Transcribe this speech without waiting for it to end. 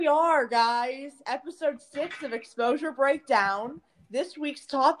We are, guys. Episode 6 of Exposure Breakdown. This week's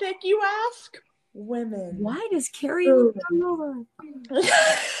topic, you ask? Women. Why does Carrie come over?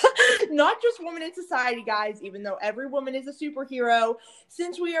 Not just women in society, guys, even though every woman is a superhero.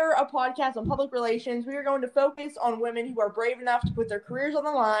 Since we are a podcast on public relations, we are going to focus on women who are brave enough to put their careers on the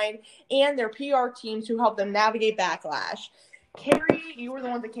line and their PR teams who help them navigate backlash. Carrie, you were the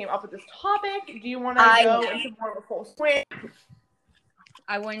one that came up with this topic. Do you want to go into more of a full swing?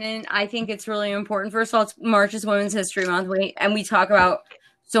 I went in. I think it's really important. First of all, it's March is Women's History Month, and we talk about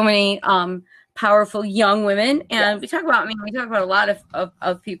so many powerful young women, and we talk about a lot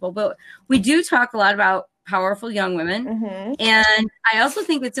of people, but we do talk a lot about powerful young women. Mm-hmm. And I also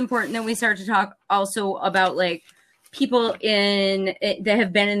think it's important that we start to talk also about like people that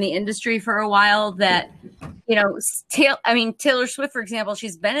have been in the industry for a while that, you know, Taylor Swift, for example,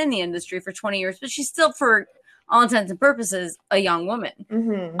 she's been in the industry for 20 years, but she's still, for all intents and purposes, a young woman.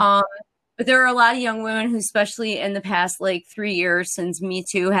 Mm-hmm. But there are a lot of young women who, especially in the past, 3 years since Me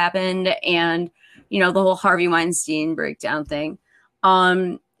Too happened and, you know, the whole Harvey Weinstein breakdown thing,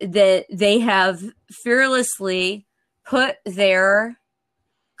 that they have fearlessly put their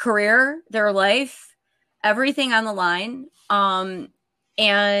career, their life, everything on the line,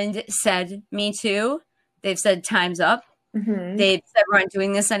 and said, Me Too. They've said, time's up. Mm-hmm. They've said, we're not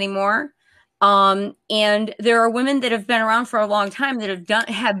doing this anymore. And there are women that have been around for a long time that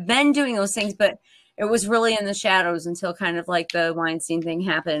have been doing those things, but it was really in the shadows until kind of like the Weinstein thing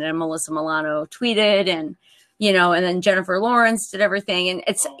happened and Melissa Milano tweeted and, you know, and then Jennifer Lawrence did everything. And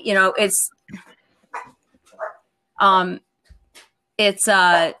it's, you know, hold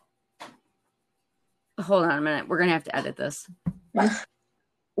on a minute. We're going to have to edit this.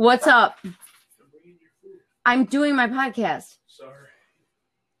 What's up? I'm doing my podcast. Sorry.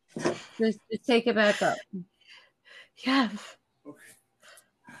 Just take it back up. Yeah. Okay.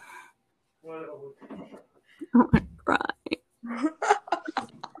 Well, Oh my God.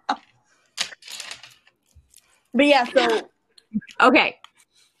 But yeah, so Okay.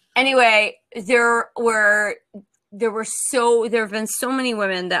 Anyway, there have been so many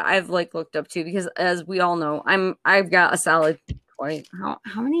women that I've looked up to because, as we all know, I've got a solid 20.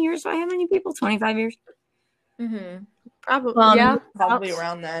 How many years do I have? Many people? 25 years. mm-hmm. Probably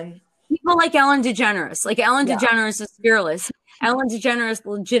around then. People like Ellen DeGeneres. DeGeneres is fearless. Ellen DeGeneres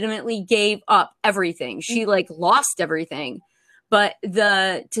legitimately gave up everything. She lost everything, but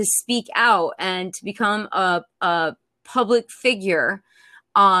to speak out and to become a public figure,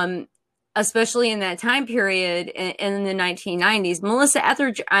 especially in that time period in the 1990s. Melissa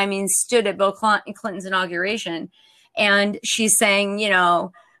Etheridge, stood at Bill Clinton's inauguration, and she's saying, you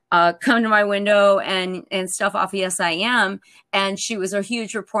know, come to my window and stuff off Yes, I Am. And she was a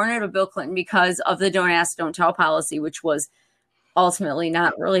huge proponent of Bill Clinton because of the don't ask, don't tell policy, which was ultimately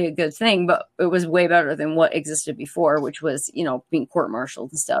not really a good thing, but it was way better than what existed before, which was, you know, being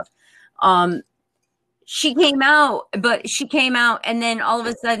court-martialed and stuff. She came out, and then all of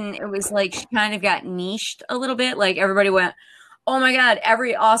a sudden it was like she kind of got niched a little bit. Like everybody went, oh my God,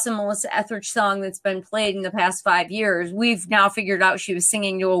 every awesome Melissa Etheridge song that's been played in the past 5 years, we've now figured out she was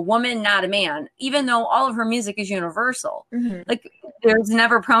singing to a woman, not a man, even though all of her music is universal. Mm-hmm. Like there's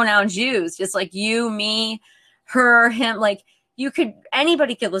never pronouns used. Just like you, me, her, him, like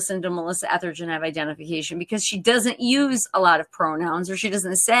anybody could listen to Melissa Etheridge and have identification because she doesn't use a lot of pronouns, or she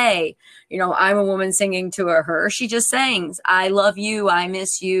doesn't say, you know, I'm a woman singing to her. She just sings, I love you, I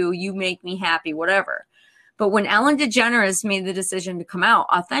miss you, you make me happy, whatever. But when Ellen DeGeneres made the decision to come out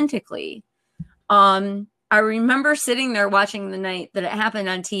authentically, I remember sitting there watching the night that it happened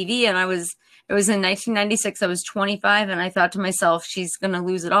on TV, and it was in 1996. I was 25, and I thought to myself, she's going to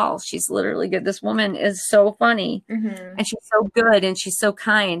lose it all. She's literally good. This woman is so funny, mm-hmm. and she's so good, and she's so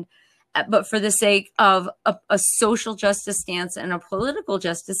kind. But for the sake of a social justice stance and a political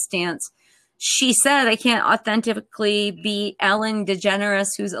justice stance, she said, I can't authentically be Ellen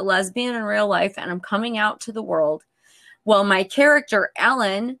DeGeneres, who's a lesbian in real life, and I'm coming out to the world. Well, my character,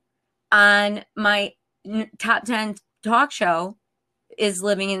 Ellen, on my top 10 talk show is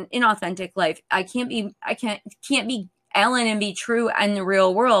living an inauthentic life. I can't be Ellen and be true in the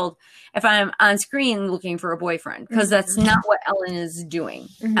real world if I'm on screen looking for a boyfriend, because that's not what Ellen is doing.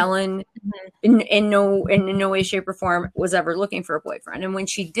 Mm-hmm. Ellen, in no way, shape, or form was ever looking for a boyfriend. And when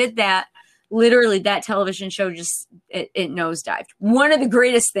she did that, literally that television show just it nosedived. One of the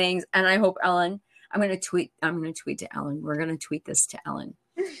greatest things, and I hope Ellen, I'm going to tweet to Ellen. We're going to tweet this to Ellen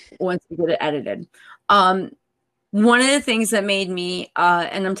once we get it edited. One of the things that made me,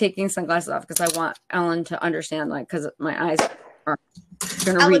 and I'm taking sunglasses off because I want Ellen to understand, because my eyes are going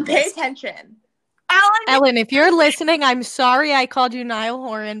to read Ellen, this. pay attention. Ellen, Ellen, if you're listening, I'm sorry I called you Niall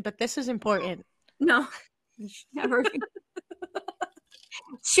Horan, but this is important. No, you should never.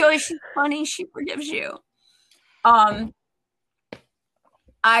 She's funny. She forgives you.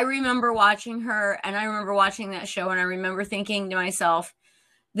 I remember watching her, and I remember watching that show, and I remember thinking to myself,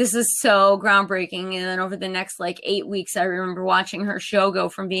 this is so groundbreaking. And then over the next like 8 weeks, I remember watching her show go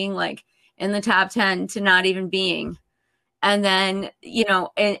from being like in the top 10 to not even being. And then, you know,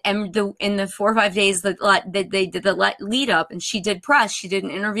 in the 4 or 5 days that they did the lead up, and she did press. She did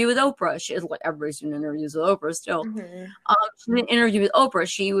an interview with Oprah. Everybody's doing interviews with Oprah still. Mm-hmm. She did an interview with Oprah.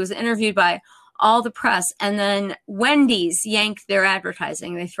 She was interviewed by all the press. And then Wendy's yanked their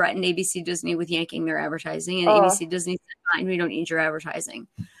advertising. They threatened ABC Disney with yanking their advertising. And ABC Disney said, fine, we don't need your advertising.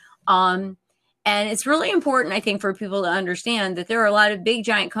 And it's really important, I think, for people to understand that there are a lot of big,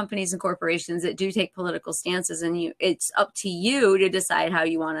 giant companies and corporations that do take political stances. And it's up to you to decide how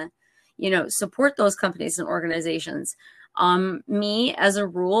you want to, you know, support those companies and organizations. Me, as a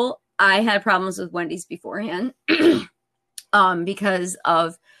rule, I had problems with Wendy's beforehand because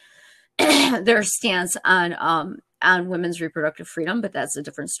of their stance on women's reproductive freedom, but that's a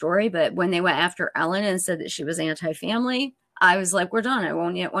different story. But when they went after Ellen and said that she was anti-family, I was like, we're done. I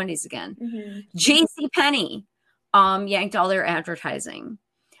won't eat at Wendy's again. Mm-hmm. JCPenney yanked all their advertising.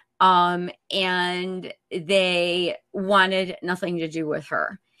 And they wanted nothing to do with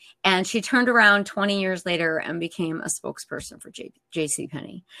her. And she turned around 20 years later and became a spokesperson for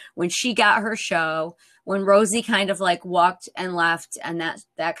JCPenney. When she got her show, when Rosie kind of like walked and left, and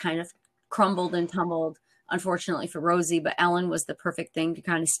that kind of crumbled and tumbled, unfortunately for Rosie, but Ellen was the perfect thing to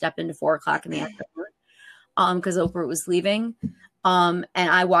kind of step into 4 o'clock in the afternoon because Oprah was leaving. And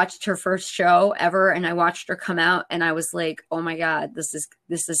I watched her first show ever, and I watched her come out, and I was like, oh my God, this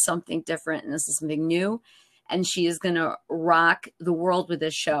is something different, and this is something new. And she is going to rock the world with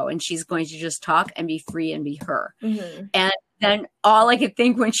this show, and she's going to just talk and be free and be her. Mm-hmm. And then all I could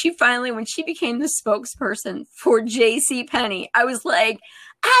think when she became the spokesperson for JCPenney, I was like,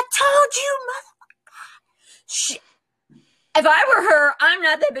 I told you, motherfucker. If I were her, I'm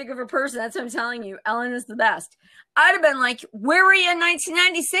not that big of a person. That's what I'm telling you. Ellen is the best. I'd have been like, where were you in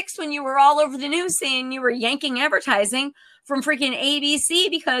 1996 when you were all over the news saying you were yanking advertising from freaking ABC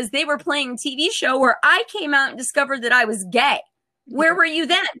because they were playing a TV show where I came out and discovered that I was gay? Where were you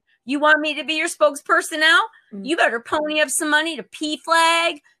then? You want me to be your spokesperson now? Mm-hmm. You better pony up some money to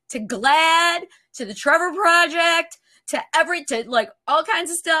PFLAG, to GLAAD, to the Trevor Project, to like all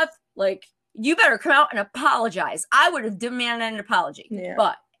kinds of stuff. Like, you better come out and apologize. I would have demanded an apology. Yeah.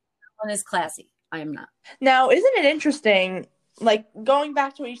 But Ellen is classy. I am not. Now, isn't it interesting, like, going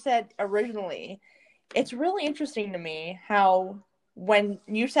back to what you said originally, it's really interesting to me how when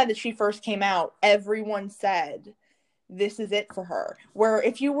you said that she first came out, everyone said this is it for her. Where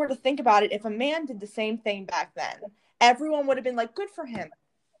if you were to think about it, if a man did the same thing back then, everyone would have been like, good for him.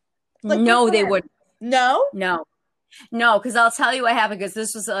 Like, no, they wouldn't. No? No, because I'll tell you what happened, because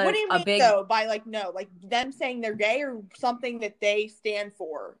this was what do you mean, though, by like, no, like them saying they're gay or something that they stand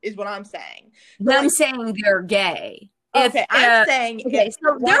for is what I'm saying. Them saying they're gay. Okay, I'm saying. Okay,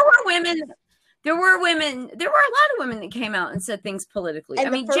 so there were a lot of women that came out and said things politically. And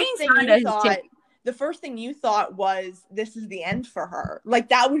I mean, Jane Fonda. The first thing you thought was, this is the end for her. Like,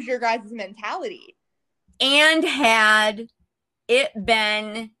 that was your guys' mentality. And had it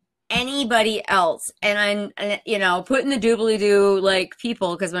been anybody else, and I'm, you know, putting the doobly-doo, like,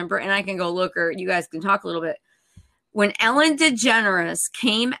 people, because when Britt and I can go look, or you guys can talk a little bit. When Ellen DeGeneres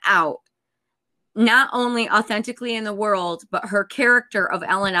came out, not only authentically in the world, but her character of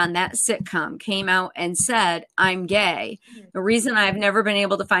Ellen on that sitcom came out and said, I'm gay. Mm-hmm. The reason I've never been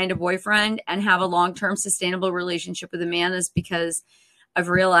able to find a boyfriend and have a long-term sustainable relationship with a man is because I've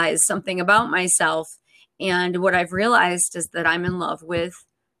realized something about myself. And what I've realized is that I'm in love with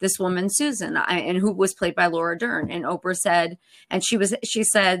this woman, Susan, and who was played by Laura Dern. And Oprah said, and she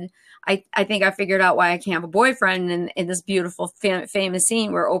said, I think I figured out why I can't have a boyfriend in this beautiful famous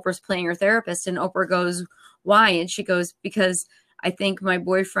scene where Oprah's playing her therapist, and Oprah goes, why? And she goes, because I think my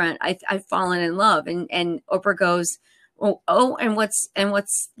boyfriend, I've fallen in love. And Oprah goes, oh, and what's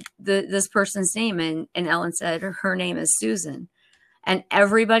this person's name? And Ellen said, her name is Susan. And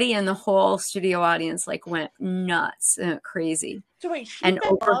everybody in the whole studio audience like went nuts and crazy. So wait, she fell in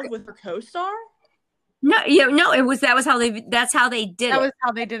love with her co-star? No, that's how they did it. That was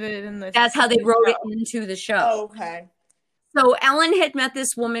how they did it in the. That's how they wrote it into the show. Oh, okay. So Ellen had met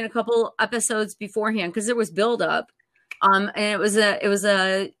this woman a couple episodes beforehand because there was buildup, and it was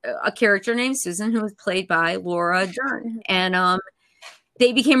a character named Susan who was played by Laura Dern, and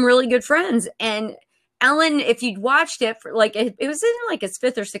they became really good friends. And Ellen, if you'd watched it for like it was in like its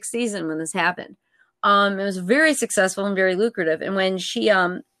 5th or 6th season when this happened. It was very successful and very lucrative. And when she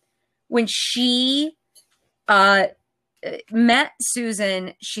met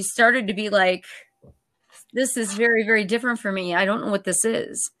Susan, she started to be like, this is very, very different for me. I don't know what this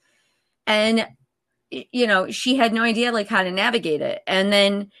is. And, you know, she had no idea like how to navigate it. And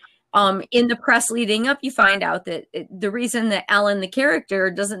then in the press leading up, you find out that the reason that Ellen, the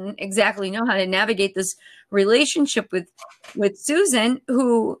character, doesn't exactly know how to navigate this relationship with Susan,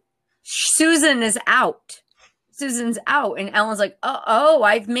 Susan is out. Susan's out. And Ellen's like, oh,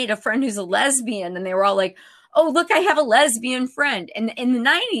 I've made a friend who's a lesbian. And they were all like, oh, look, I have a lesbian friend. And in the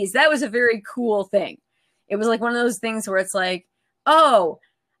 90s, that was a very cool thing. It was like one of those things where it's like, oh,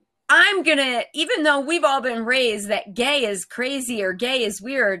 even though we've all been raised that gay is crazy or gay is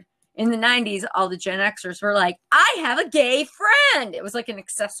weird, in the 90s, all the Gen Xers were like, I have a gay friend. It was like an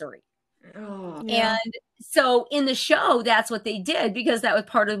accessory. Oh, yeah. And so in the show, that's what they did, because that was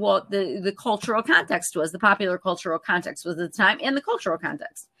part of what the cultural context was. The popular cultural context was at the time, and the cultural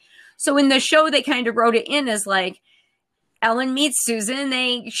context. So in the show, they kind of wrote it in as like, Ellen meets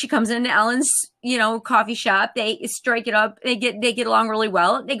Susan. She comes into Ellen's, you know, coffee shop. They strike it up. They get along really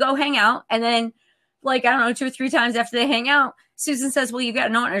well. They go hang out. And then, like, I don't know, 2 or 3 times after they hang out, Susan says, well, you got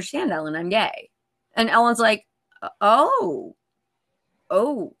to know and understand, Ellen, I'm gay. And Ellen's like, oh.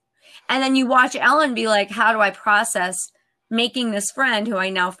 And then you watch Ellen be like, how do I process making this friend who I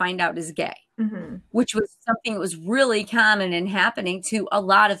now find out is gay? Mm-hmm. Which was something that was really common and happening to a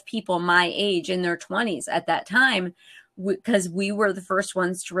lot of people my age in their 20s at that time, because we were the first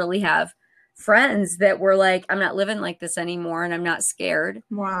ones to really have friends that were like, I'm not living like this anymore, and I'm not scared.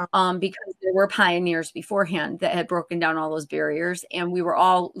 Wow. Because there were pioneers beforehand that had broken down all those barriers. And we were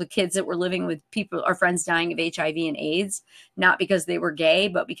all the kids that were living with people, our friends dying of HIV and AIDS, not because they were gay,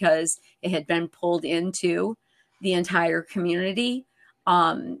 but because it had been pulled into the entire community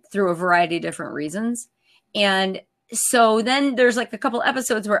through a variety of different reasons. And so then there's like a couple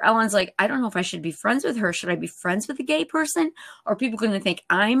episodes where Ellen's like, I don't know if I should be friends with her. Should I be friends with a gay person? Or are people going to think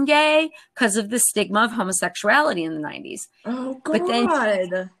I'm gay because of the stigma of homosexuality in the 90s? Oh, God.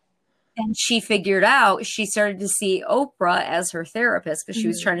 But then she figured out, she started to see Oprah as her therapist, because she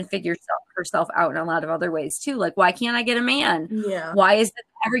was trying to figure herself out in a lot of other ways too. Like, why can't I get a man? Yeah. Why is it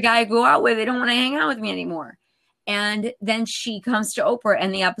every guy I go out with, they don't want to hang out with me anymore? And then she comes to Oprah,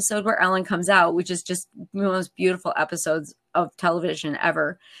 and the episode where Ellen comes out, which is just the most beautiful episodes of television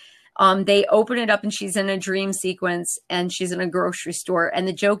ever. They open it up and she's in a dream sequence and she's in a grocery store. And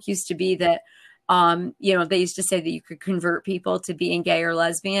the joke used to be that, you know, they used to say that you could convert people to being gay or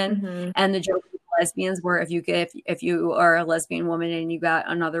lesbian. Mm-hmm. And the joke with lesbians were if you are a lesbian woman and you got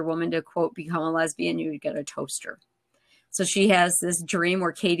another woman to, quote, become a lesbian, you would get a toaster. So she has this dream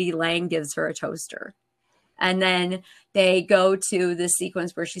where Katie Lang gives her a toaster. And then they go to the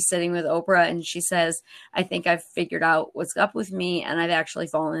sequence where she's sitting with Oprah and she says, I think I've figured out what's up with me and I've actually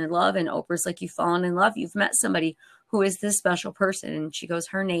fallen in love. And Oprah's like, you've fallen in love. You've met somebody who is this special person. And she goes,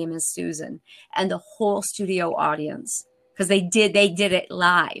 her name is Susan. And the whole studio audience, because they did it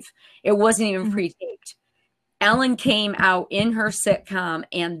live. It wasn't even pre-taped. Ellen came out in her sitcom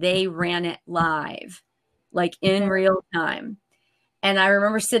and they ran it live, like in real time. And I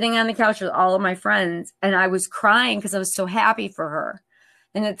remember sitting on the couch with all of my friends and I was crying because I was so happy for her.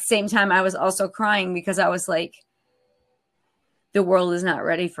 And at the same time, I was also crying because I was like, the world is not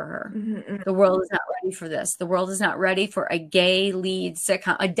ready for her. Mm-hmm. The world is not ready for this. The world is not ready for a gay lead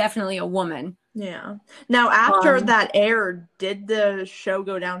sitcom, definitely a woman. Yeah. Now, after that aired, did the show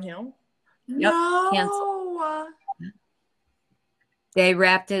go downhill? Yep. No. Canceled. They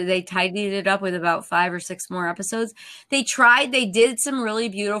wrapped it. They tidied it up with about 5 or 6 more episodes. They did some really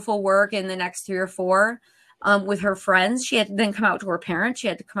beautiful work in the next 3 or 4 with her friends. She had to then come out to her parents. She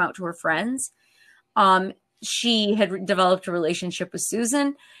had to come out to her friends. She had developed a relationship with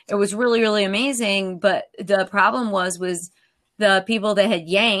Susan. It was really, really amazing. But the problem was the people that had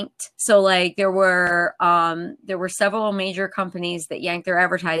yanked. So like there were several major companies that yanked their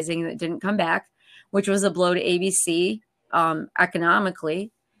advertising that didn't come back, which was a blow to ABC.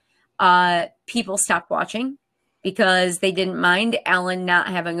 Economically, people stopped watching because they didn't mind Ellen not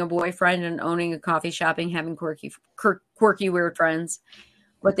having a boyfriend and owning a coffee shop and having quirky, weird friends.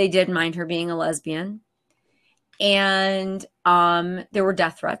 But they did mind her being a lesbian. And there were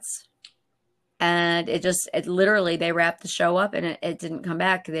death threats. And it literally, they wrapped the show up and it didn't come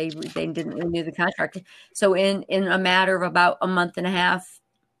back. They didn't renew the contract. So in a matter of about a month and a half,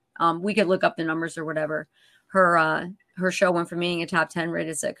 we could look up the numbers or whatever. Her show went from being a top 10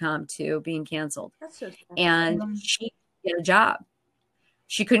 rated sitcom to being canceled. And she didn't get a job.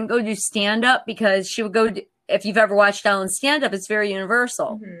 She couldn't go do stand up because she would go if you've ever watched Ellen stand up, it's very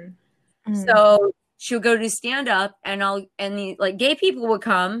universal. Mm-hmm. Mm-hmm. So she would go to stand up, and the like gay people would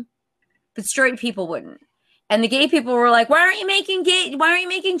come, but straight people wouldn't. And the gay people were like, why aren't you making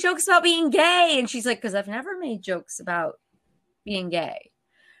jokes about being gay? And she's like, because I've never made jokes about being gay.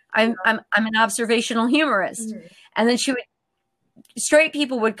 I'm an observational humorist. Mm-hmm. And then straight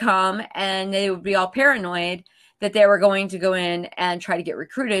people would come, and they would be all paranoid that they were going to go in and try to get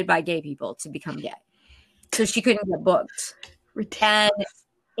recruited by gay people to become gay. So she couldn't get booked. And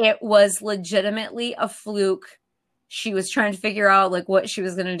it was legitimately a fluke. She was trying to figure out like what she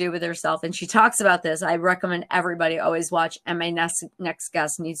was going to do with herself. And she talks about this. I recommend everybody always watch. And my next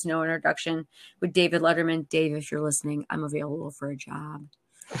guest needs no introduction with David Letterman. Dave, if you're listening, I'm available for a job.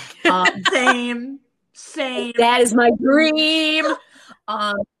 Same. That is my dream.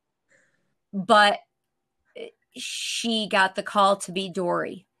 But she got the call to be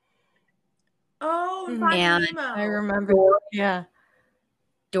Dory. Oh, and I remember. Yeah.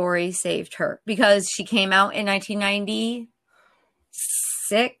 Dory saved her because she came out in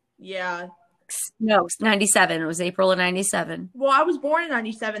 1996. Yeah. No, 97. It was April of 97. Well, I was born in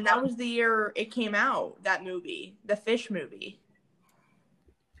 97. That was the year it came out, that movie, the fish movie.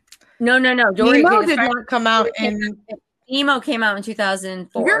 No. Dory Nemo did not come out in... Nemo came out in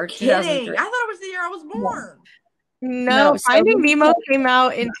 2004. You're kidding. I thought it was the year I was born. No, Finding Nemo came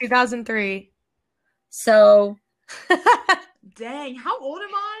out in 2003. So... Dang, how old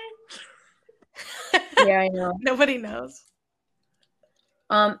am I? Yeah, I know. Nobody knows.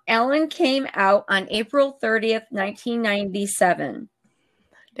 Ellen came out on April 30th, 1997.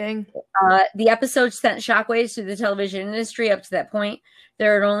 Dang. The episode sent shockwaves through the television industry. Up to that point,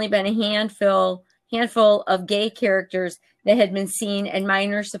 there had only been a handful of gay characters that had been seen in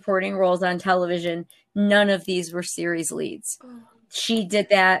minor supporting roles on television. None of these were series leads. She did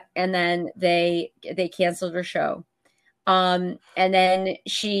that, and then they canceled her show. And then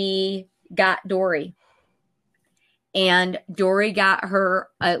she got Dory. And Dory got her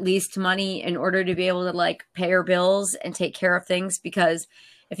at least money in order to be able to like pay her bills and take care of things. Because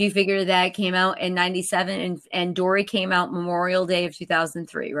if you figure that it came out in 97 and Dory came out Memorial Day of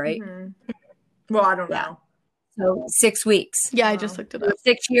 2003, right? Mm-hmm. Well, I don't know. So 6 weeks. Yeah, I just looked it up.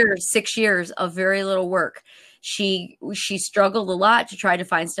 6 years of very little work. She struggled a lot to try to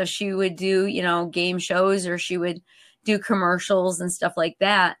find stuff. She would do, game shows, or she would do commercials and stuff like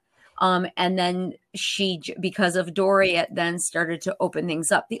that. And then because of Dory, it then started to open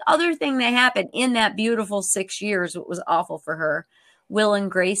things up. The other thing that happened in that beautiful 6 years, what was awful for her, Will and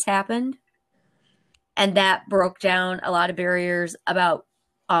Grace happened. And that broke down a lot of barriers about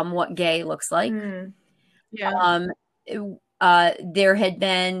what gay looks like. Mm. Yeah. There had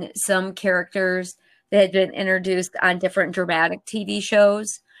been some characters that had been introduced on different dramatic TV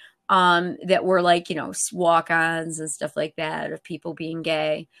shows that were like, walk-ons and stuff like that of people being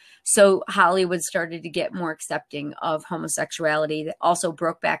gay. So Hollywood started to get more accepting of homosexuality. Also,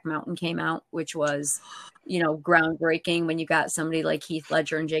 Brokeback Mountain came out, which was, groundbreaking when you got somebody like Heath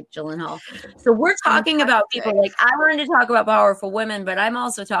Ledger and Jake Gyllenhaal. So we're talking about people like, I wanted to talk about powerful women, but I'm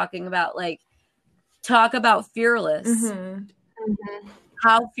also talking about talk about fearless. Mm-hmm. Mm-hmm.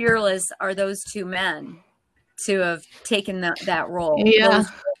 How fearless are those two men to have taken that role? Yeah.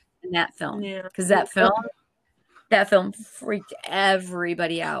 In that film, because that film freaked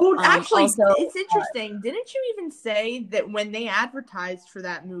everybody out. Well, actually, it's interesting. Didn't you even say that when they advertised for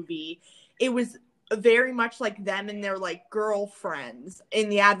that movie, it was very much like them and their girlfriends in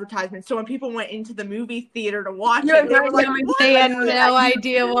the advertisement? So when people went into the movie theater to watch it, they were they had no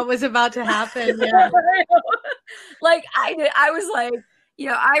idea what was about to happen. Yeah. I was like,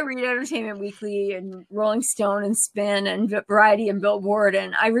 I read Entertainment Weekly and Rolling Stone and Spin and Variety and Billboard,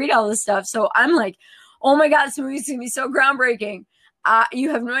 and I read all this stuff. So I'm like, oh my God, this movie's going to be so groundbreaking. You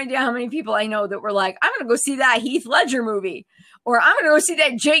have no idea how many people I know that were like, I'm going to go see that Heath Ledger movie, or I'm going to go see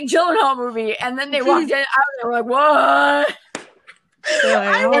that Jake Gyllenhaal movie. And then they walked in and they were like, what?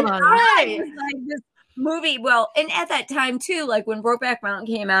 I was like, this movie. Well, and at that time too, like when Brokeback Mountain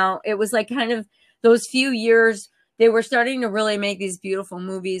came out, it was like kind of those few years they were starting to really make these beautiful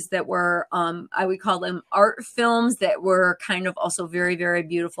movies that were, I would call them art films that were kind of also very, very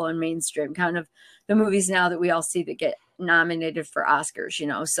beautiful and mainstream, kind of the movies now that we all see that get nominated for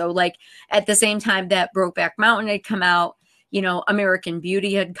Oscars, So like at the same time that Brokeback Mountain had come out, American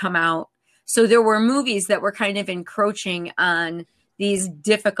Beauty had come out. So there were movies that were kind of encroaching on these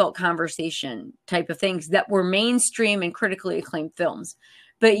difficult conversation type of things that were mainstream and critically acclaimed films.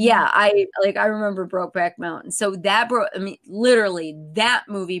 But yeah, I remember Brokeback Mountain. So literally that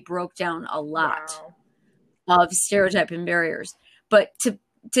movie broke down a lot of stereotype and barriers. But to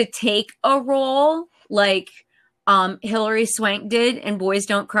take a role like Hilary Swank did in Boys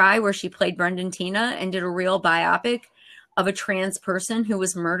Don't Cry, where she played Brendan Tina and did a real biopic of a trans person who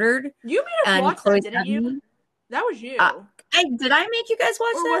was murdered. You made us watch that, didn't you? That was you. Did I make you guys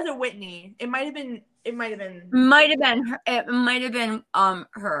watch that? Or was it Whitney? It might have been. It might have been. Might have been her. It might have been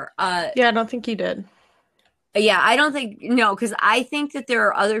her. Yeah, I don't think you did. Yeah, I don't think no, because I think that there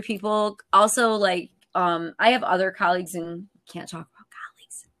are other people also. Like, I have other colleagues, and can't talk about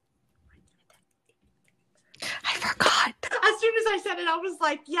colleagues. I forgot. As soon as I said it, I was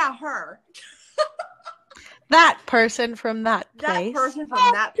like, "Yeah, her." That person from that place. That person from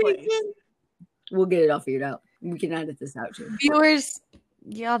that place. We'll get it all figured out. We can edit this out too. Viewers,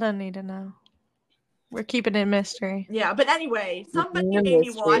 y'all don't need to know. We're keeping it a mystery. Yeah, but anyway, somebody made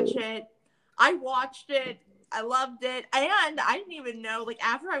me watch it. I watched it. I loved it, and I didn't even know. Like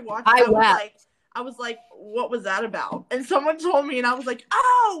after I watched it, I was like, "What was that about?" And someone told me, and I was like,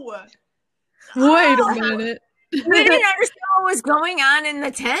 "Oh, wait a minute." We didn't understand what was going on in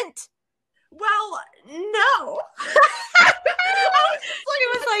the tent. Well, no. I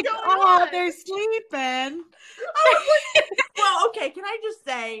was like, "Oh, they're sleeping." I was like, well, okay. Can I just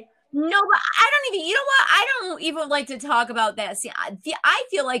say? No, but I don't even. You know what? I don't even like to talk about that scene. I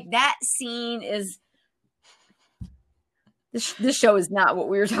feel like that scene is. This show is not what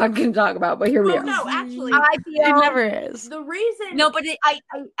we were talking to talk about, but here we are. No, actually, I feel it never is. The reason, no, but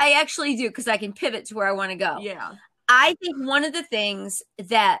I actually do because I can pivot to where I want to go. Yeah, I think one of the things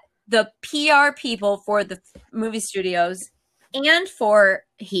that the PR people for the movie studios and for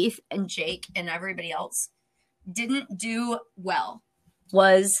Heath and Jake and everybody else didn't do well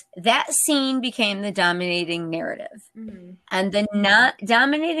was that scene became the dominating narrative, and the not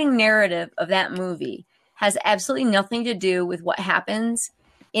dominating narrative of that movie has absolutely nothing to do with what happens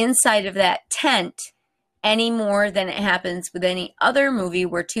inside of that tent any more than it happens with any other movie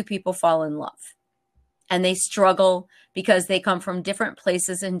where two people fall in love and they struggle because they come from different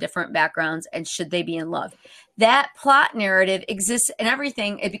places and different backgrounds, and should they be in love? That plot narrative exists in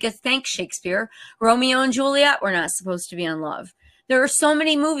everything because, thanks Shakespeare, Romeo and Juliet were not supposed to be in love. There are so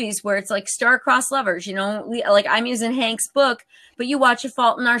many movies where it's like star-crossed lovers, you know, like I'm using Hank's book, but you watch A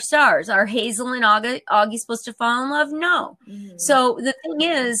Fault in Our Stars. Are Hazel and Augie supposed to fall in love? No. So the thing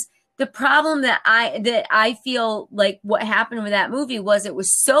is, the problem that I feel like what happened with that movie was it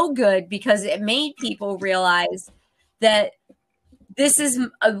was so good because it made people realize that this is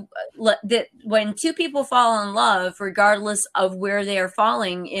that when two people fall in love, regardless of where they are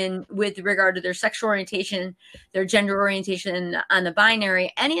falling in with regard to their sexual orientation, their gender orientation on the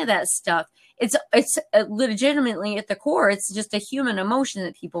binary, any of that stuff, it's legitimately at the core, it's just a human emotion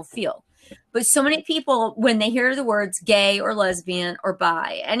that people feel. But so many people, when they hear the words gay or lesbian or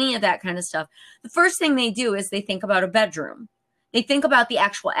bi, any of that kind of stuff, the first thing they do is they think about a bedroom. They think about the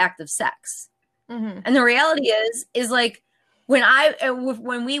actual act of sex. And the reality is like,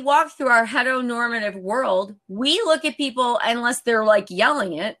 when we walk through our heteronormative world, we look at people unless they're like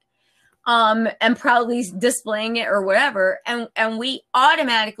yelling it, and proudly displaying it or whatever, and we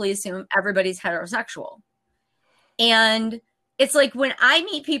automatically assume everybody's heterosexual. And it's like when I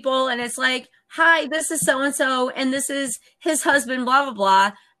meet people and it's like, "Hi, this is so and so, and this is his husband," blah blah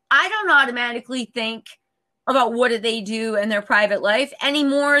blah. I don't automatically think about what did they do in their private life any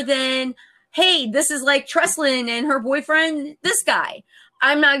more than, "Hey, this is like Treslin and her boyfriend, this guy."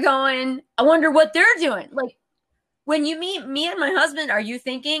 I'm not going, "I wonder what they're doing." Like, when you meet me and my husband, are you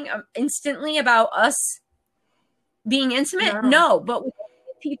thinking instantly about us being intimate? No, but with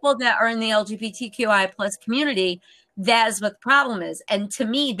people that are in the LGBTQI plus community, that is what the problem is. And to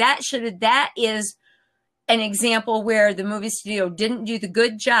me, that is an example where the movie studio didn't do the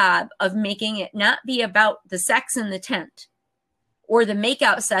good job of making it not be about the sex in the tent or the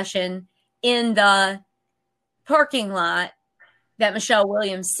makeout session in the parking lot that Michelle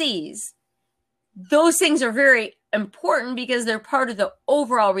Williams sees. Those things are very important because they're part of the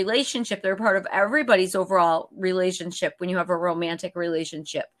overall relationship. They're part of everybody's overall relationship when you have a romantic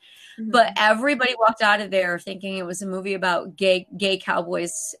relationship. But everybody walked out of there thinking it was a movie about gay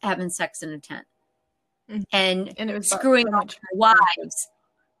cowboys having sex in a tent and it was screwing up their wives,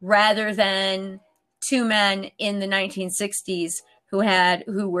 rather than two men in the 1960s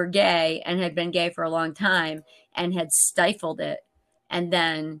who were gay and had been gay for a long time and had stifled it, and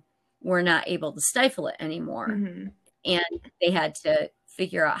then were not able to stifle it anymore. And they had to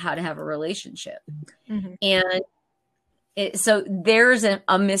figure out how to have a relationship. And so there's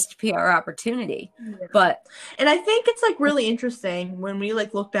a missed PR opportunity. And I think it's like really interesting when we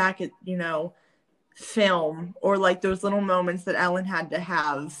like look back at, you know, film or like those little moments that Ellen had to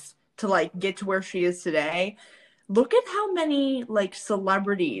have to like get to where she is today. Look at how many like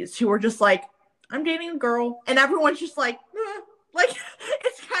celebrities who are just like, I'm dating a girl, and everyone's just like, like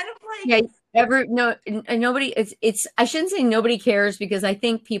it's kind of like nobody. It's I shouldn't say nobody cares because I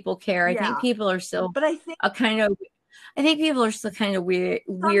think people care. I think people are still, but I think people are still kind of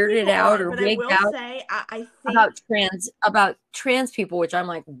weirded out or wigged out. I think about trans people, which I'm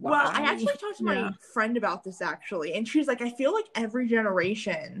like, wow. Well, I actually talked to my friend about this actually, and she's like, I feel like every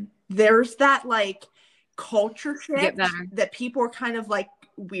generation there's that like culture shift that people are kind of like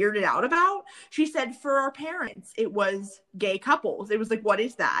weirded out about. She said for our parents, it was gay couples. It was like, what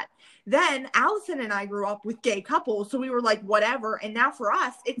is that? Then Allison and I grew up with gay couples, so we were like, whatever. And now for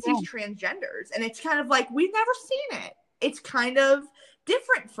us, it's these transgenders, and it's kind of like we've never seen it. It's kind of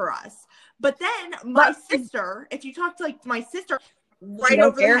different for us. But then my sister, if you talk to like my sister, right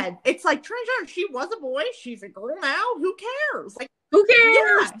over the head, it's like transgender. She was a boy. She's a girl now. Who cares? Like, who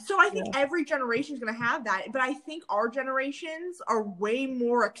cares? Yeah. So I think every generation is going to have that. But I think our generations are way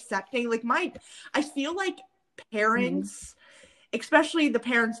more accepting. Like I feel like parents, especially the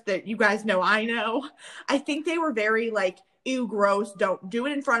parents that you guys know, I know, I think they were very like, ew, gross, don't do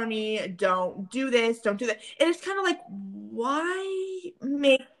it in front of me, don't do this, don't do that. And it's kind of like, why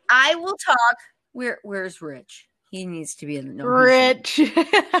make... I will talk. Where's Rich? He needs to be in the know. Rich.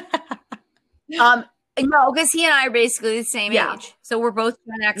 No, because he and I are basically the same age. So we're both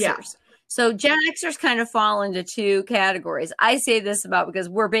Gen Xers. Yeah. So Gen Xers kind of fall into two categories. I say this because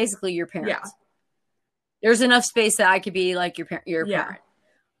we're basically your parents. Yeah. There's enough space that I could be like your parent.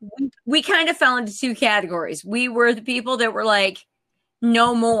 We kind of fell into two categories. We were the people that were like,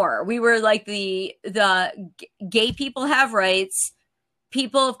 no more. We were like the gay people have rights.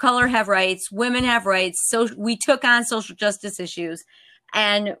 People of color have rights. Women have rights. So we took on social justice issues.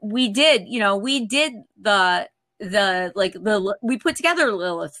 And we did we put together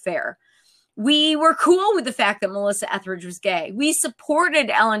Lilith Fair. We were cool with the fact that Melissa Etheridge was gay. We supported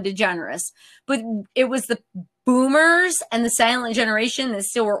Ellen DeGeneres, but it was the boomers and the silent generation that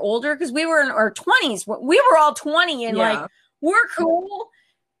still were older because we were in our 20s. We were all 20 and like, we're cool.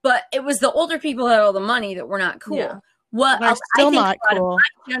 But it was the older people that had all the money that were not cool. Yeah. We're still not cool.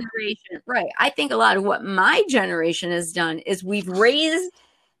 I think a lot of what my generation has done is we've raised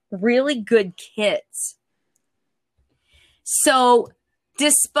really good kids. So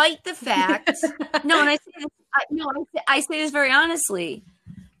despite the fact, I say this very honestly,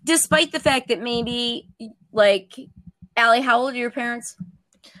 despite the fact that maybe like, Allie, how old are your parents?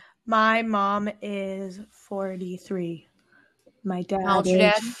 My mom is 43. My dad how old's your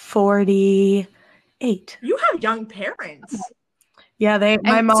dad? 48. You have young parents. Yeah,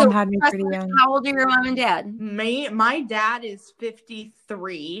 my mom had me pretty young. How old are your mom and dad? My dad is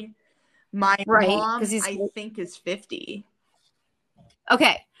 53. My mom, I think, is 50.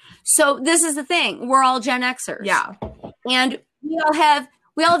 Okay. So this is the thing. We're all Gen Xers. Yeah. And we all have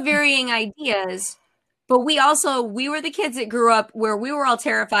varying ideas, but we were the kids that grew up where we were all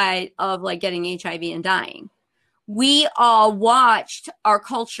terrified of like getting HIV and dying. We all watched our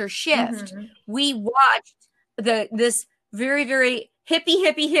culture shift. Mm-hmm. We watched this very, very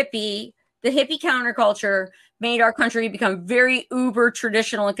hippie, the hippie counterculture made our country become very uber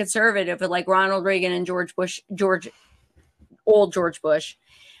traditional and conservative with like Ronald Reagan and George Bush.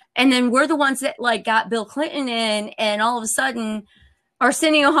 And then we're the ones that like got Bill Clinton in, and all of a sudden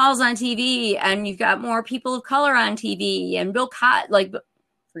Arsenio Hall's on TV and you've got more people of color on TV and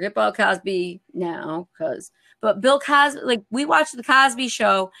forget Bill Cosby now but Bill Cosby, like we watched the Cosby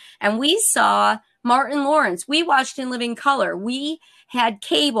Show and we saw Martin Lawrence. We watched In Living Color. We had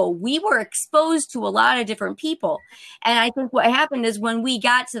cable. We were exposed to a lot of different people. And I think what happened is when we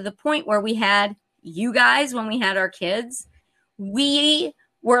got to the point where we had you guys, when we had our kids, we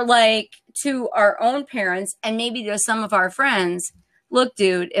were like to our own parents and maybe to some of our friends, look,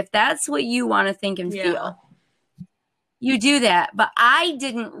 dude, if that's what you want to think and feel, you do that. But I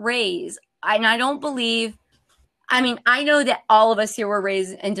didn't raise, and I don't believe, I know that all of us here were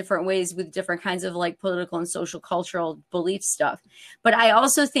raised in different ways with different kinds of like political and social cultural belief stuff. But I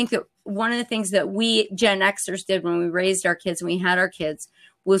also think that one of the things that we Gen Xers did when we raised our kids, when we had our kids,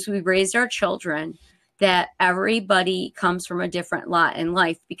 was we raised our children that everybody comes from a different lot in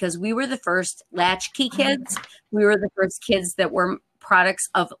life, because we were the first latchkey kids. We were the first kids that were products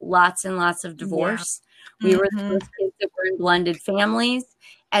of lots and lots of divorce. Yeah. We were the first kids that were in blended families.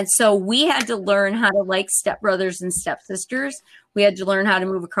 And so we had to learn how to like stepbrothers and stepsisters. We had to learn how to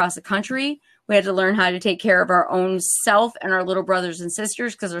move across the country. We had to learn how to take care of our own self and our little brothers and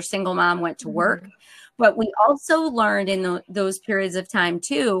sisters because our single mom went to work. But we also learned in those periods of time,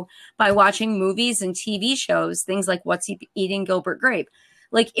 too, by watching movies and TV shows, things like What's Eating Gilbert Grape.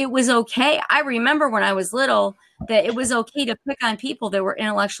 Like, it was okay. I remember when I was little that it was okay to pick on people that were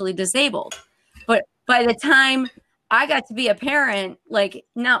intellectually disabled. But by the time I got to be a parent, like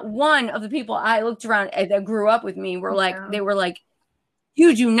not one of the people I looked around that grew up with me were like, they were like,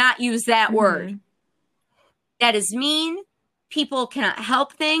 you do not use that word. That is mean. People cannot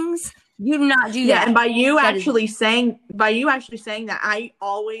help things. You do not do that. Yeah, and by you actually saying that, I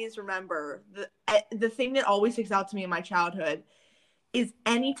always remember the thing that always sticks out to me in my childhood is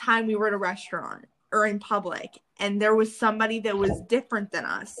anytime we were at a restaurant or in public and there was somebody that was different than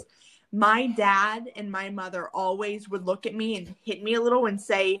us, my dad and my mother always would look at me and hit me a little and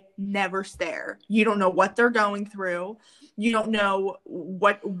say, never stare. You don't know what they're going through. You don't know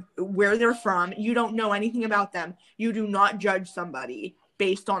where they're from. You don't know anything about them. You do not judge somebody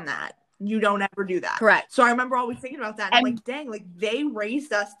based on that. You don't ever do that. Correct. So I remember always thinking about that. And I'm like, dang, like they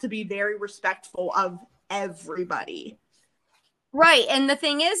raised us to be very respectful of everybody. Right. And the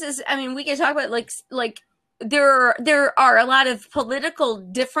thing is, I mean, we can talk about like there are a lot of political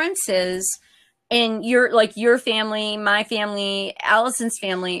differences in your family, my family, Allison's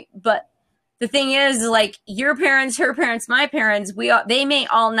family. But the thing is, like your parents, her parents, my parents, they may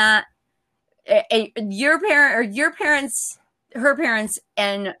all not, your parents, her parents,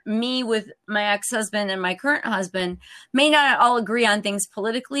 and me with my ex-husband and my current husband may not all agree on things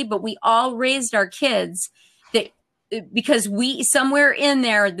politically, but we all raised our kids because somewhere in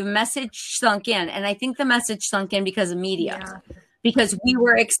there, the message sunk in. And I think the message sunk in because of media, because we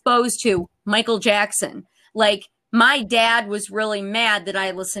were exposed to Michael Jackson. Like my dad was really mad that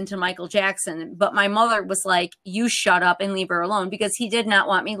I listened to Michael Jackson, but my mother was like, you shut up and leave her alone, because he did not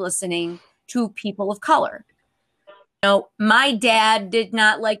want me listening to people of color. My dad did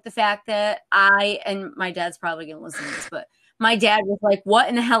not like the fact that and my dad's probably going to listen to this, but my dad was like, what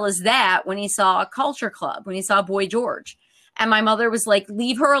in the hell is that, when he saw a Culture Club, when he saw Boy George. And my mother was like,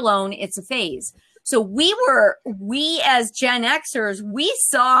 leave her alone. It's a phase. So we as Gen Xers, we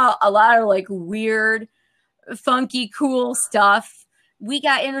saw a lot of like weird, funky, cool stuff. We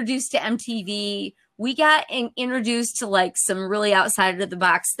got introduced to MTV. We got introduced to like some really outside of the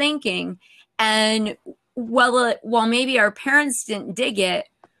box thinking. And while maybe our parents didn't dig it,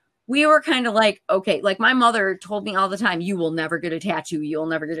 we were kind of like, okay, like my mother told me all the time, you will never get a tattoo. You'll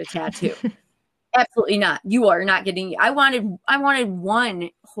never get a tattoo. Absolutely not. You are not getting, I wanted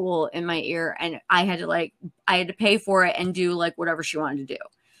one hole in my ear, and I had to pay for it and do like whatever she wanted to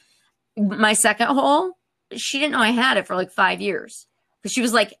do. My second hole, she didn't know I had it for like 5 years. Because she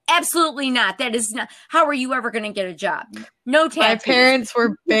was like, absolutely not. That is not, how are you ever going to get a job? No tattoos. My parents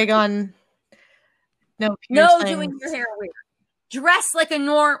were big on no doing your hair weird. Dress like a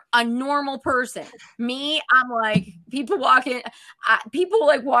normal person. Me, I'm like, people walk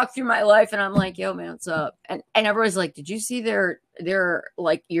through my life and I'm like, yo, man, what's up? And everybody's like, did you see their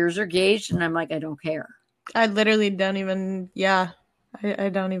like ears are gauged? And I'm like, I don't care. I literally don't even, I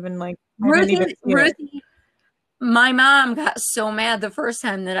don't even like. Ruthie, my mom got so mad the first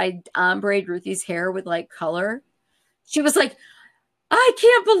time that I braided Ruthie's hair with like color. She was like, I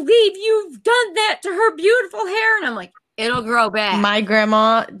can't believe you've done that to her beautiful hair. And I'm like, it'll grow back. My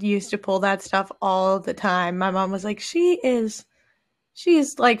grandma used to pull that stuff all the time. My mom was like, she's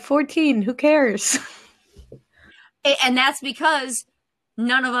like 14. Who cares? And that's because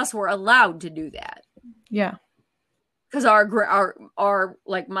none of us were allowed to do that. Yeah. Because our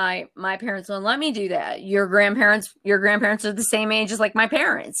like my parents wouldn't let me do that. Your grandparents are the same age as like my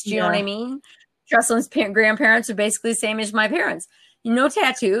parents. Do you know what I mean? Jocelyn's grandparents are basically the same age as my parents. No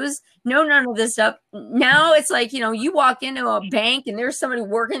tattoos, none of this stuff. Now it's like, you walk into a bank and there's somebody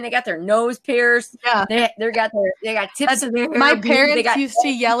working, they got their nose pierced. Yeah. They got tips in their hair. My parents used to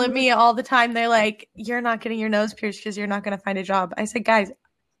yell at me all the time. They're like, you're not getting your nose pierced because you're not going to find a job. I said, guys,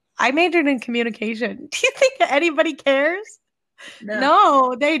 I majored in communication. Do you think anybody cares?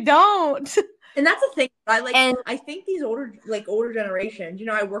 No, they don't. And that's the thing. I think these older generations,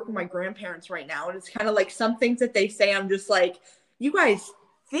 I work with my grandparents right now, and it's kind of like some things that they say, I'm just like, you guys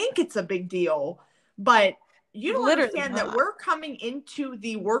think it's a big deal, but you don't understand that we're coming into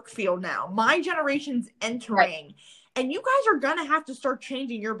the work field now. My generation's entering, and you guys are going to have to start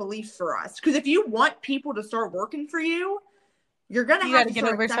changing your beliefs for us. Because if you want people to start working for you, you're going to have to get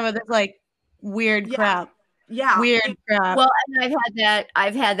over some of this like weird crap. Yeah. Weird crap. Well, and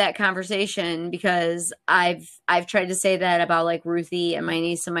I've had that conversation because I've tried to say that about like Ruthie and my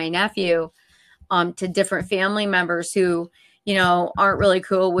niece and my nephew to different family members who, aren't really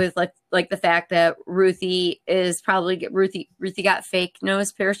cool with like the fact that Ruthie got fake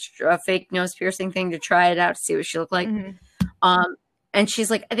nose piercing thing to try it out to see what she looked like. Mm-hmm. And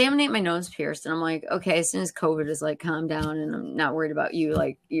she's like, they haven't my nose pierced. And I'm like, okay, as soon as COVID is like calmed down and I'm not worried about you,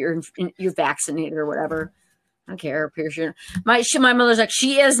 like you're vaccinated or whatever. don't care. Pierce your my mother's like,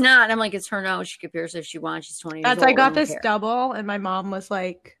 she is not. And I'm like, it's her nose. She could pierce if she wants. She's 20 years old. I got this double, and my mom was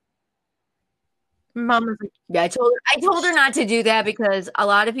like, yeah, I told her not to do that because a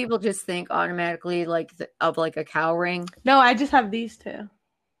lot of people just think automatically of a cow ring. No, I just have these two.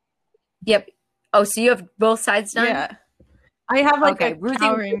 Yep. Oh, so you have both sides done? Yeah. I have a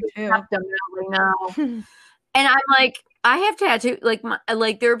cow ring too. And I'm like, I have tattoos. Like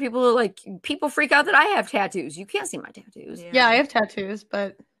there are people who people freak out that I have tattoos. You can't see my tattoos. Yeah, I have tattoos,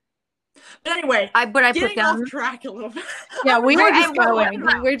 but anyway, I put down off track a little bit. Yeah, we were just going.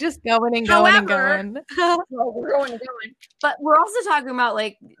 We're just going and going and going. We're going and going. But we're also talking about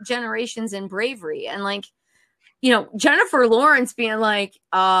generations and bravery and Jennifer Lawrence being and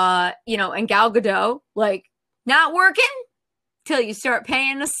Gal Gadot not working till you start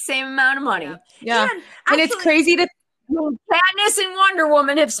paying the same amount of money. Yeah. And it's crazy to Katniss and Wonder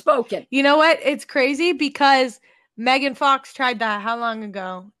Woman have spoken. You know what? It's crazy because Megan Fox tried that how long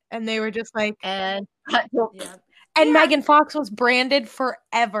ago? And they were just like, and Megan Fox was branded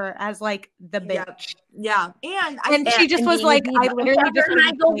forever as the bitch. Yeah. And she just was like, I literally just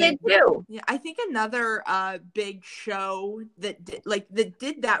Michael did too. Yeah, I think another big show that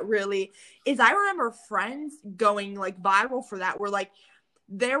did that really is I remember Friends going viral for that, where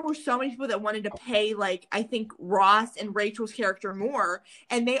there were so many people that wanted to pay I think Ross and Rachel's character more,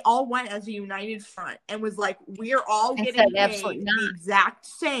 and they all went as a united front and was like, we're all getting paid the exact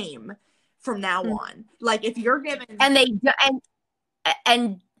same from now on. If you're given and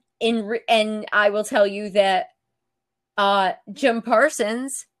I will tell you that Jim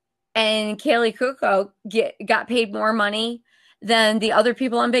Parsons and Kaylee Cuoco got paid more money than the other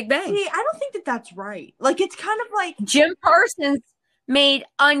people on Big Bang. See, I don't think that's right. It's kind of Jim Parsons made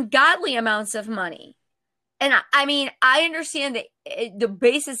ungodly amounts of money. And I understand that the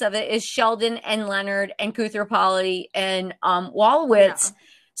basis of it is Sheldon and Leonard and Kutherpali and Wolowitz. Yeah.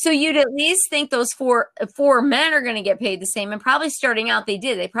 So you'd at least think those four men are going to get paid the same. And probably starting out, they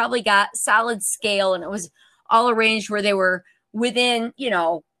did. They probably got solid scale, and it was all arranged where they were within,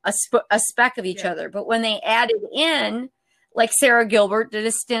 a speck of each other. But when they added in, Sarah Gilbert did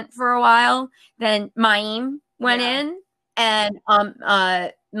a stint for a while, then Mayim went in, and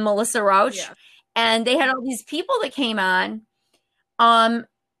Melissa Rauch, and they had all these people that came on.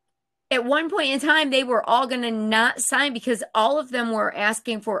 At one point in time, they were all going to not sign because all of them were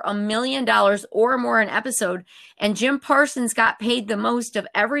asking for $1 million or more an episode. And Jim Parsons got paid the most of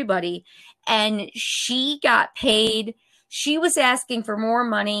everybody. And she got paid. She was asking for more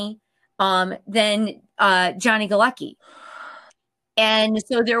money than Johnny Galecki. And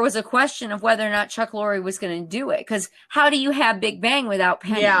so there was a question of whether or not Chuck Lorre was going to do it. Because how do you have Big Bang without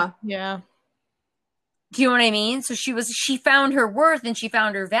Penny? Yeah. Do you know what I mean? So she found her worth and she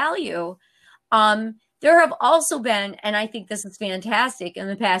found her value. There have also been, and I think this is fantastic, in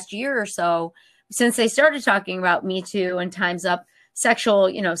the past year or so, since they started talking about Me Too and Time's Up,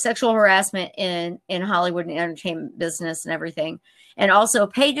 sexual harassment in Hollywood and entertainment business and everything, and also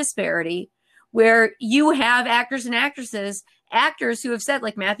pay disparity, where you have actors and actresses, actors who have said,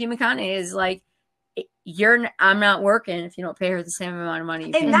 Matthew McConaughey is I'm not working if you don't pay her the same amount of money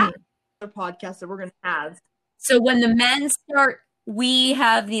you pay me. Podcast that we're going to have. So when the men start, we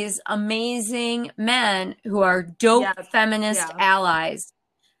have these amazing men who are dope feminist allies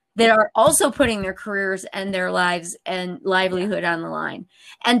that are also putting their careers and their lives and livelihood on the line.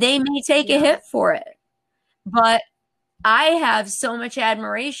 And they may take a hit for it. But I have so much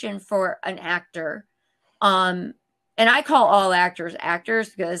admiration for an actor. And I call all actors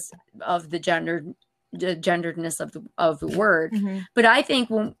because of the genderedness of the word. Mm-hmm. But I think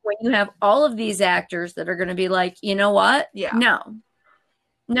when you have all of these actors that are going to be like, you know what? Yeah.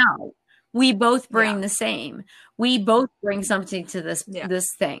 No, we both bring the same. We both bring something to this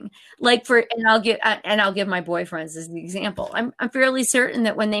thing. And I'll give my boyfriends as the example. I'm fairly certain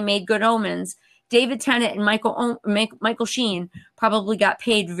that when they made Good Omens, David Tennant and Michael Sheen probably got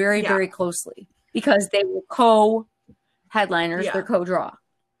paid very, very closely because they were co-headliners, they're co-draw.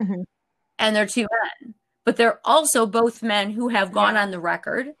 Mm-hmm. And they're two men, but they're also both men who have gone on the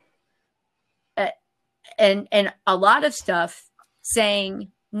record and a lot of stuff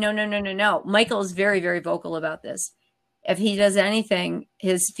saying, no. Michael is very, very vocal about this. If he does anything,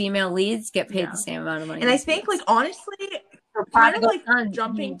 his female leads get paid the same amount of money. And I think, honestly, kind of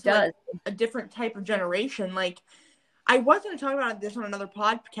jumping to a different type of generation, I was going to talk about this on another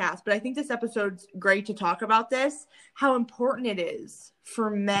podcast, but I think this episode's great to talk about this, how important it is for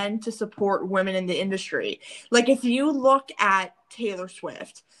men to support women in the industry. If you look at Taylor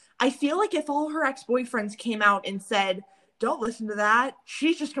Swift, I feel like if all her ex-boyfriends came out and said, don't listen to that.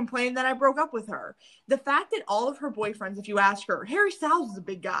 She's just complaining that I broke up with her. The fact that all of her boyfriends, if you ask her, Harry Styles is a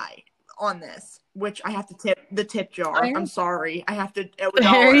big guy on this, which I have to tip the tip jar. I'm sorry. I have to.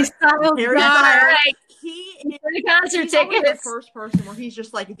 Harry Styles. Harry Styles. He is the concert tickets. The first person where he's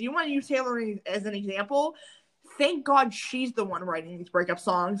just like, if you want to use Taylor as an example, thank God she's the one writing these breakup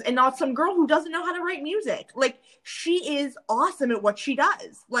songs and not some girl who doesn't know how to write music. Like, she is awesome at what she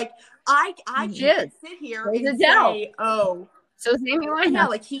does. Like, I can't sit here and say, oh. So is Amy Winehouse. Yeah,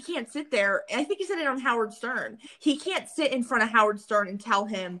 like, he can't sit there. I think he said it on Howard Stern. He can't sit in front of Howard Stern and tell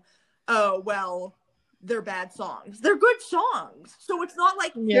him, oh, well, they're bad songs. They're good songs. So it's not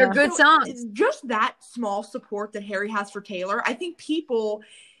like they're good songs. Just that small support that Harry has for Taylor. I think people,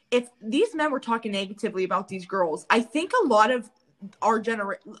 if these men were talking negatively about these girls, I think a lot of our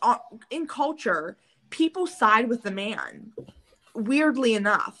generation in culture, people side with the man. Weirdly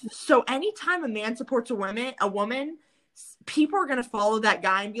enough. So anytime a man supports a woman, people are going to follow that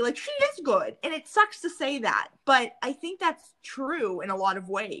guy and be like, she is good. And it sucks to say that, but I think that's true in a lot of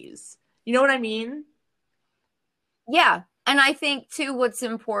ways. You know what I mean? Yeah. And I think too, what's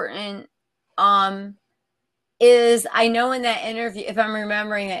important, is I know in that interview, if I'm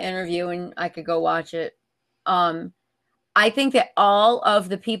remembering that interview and I could go watch it, I think that all of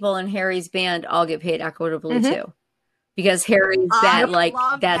the people in Harry's band all get paid equitably too. Because Harry's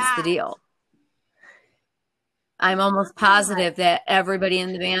that's the deal. I'm almost positive that everybody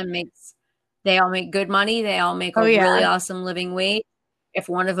in the band they all make good money. They all make a really awesome living wage. If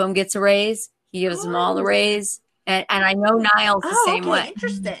one of them gets a raise, he gives them all the raise. And I know Niall's the same way.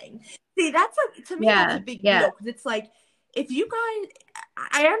 Interesting. See, that's to me, that's a big deal. Because it's like, if you guys,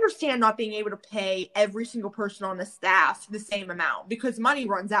 I understand not being able to pay every single person on the staff the same amount because money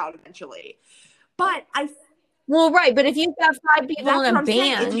runs out eventually. But but if you've got 5 people in a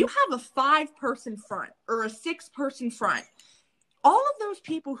band, if you have a 5-person front or a 6-person front, all of those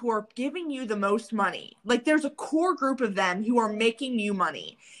people who are giving you the most money, like there's a core group of them who are making you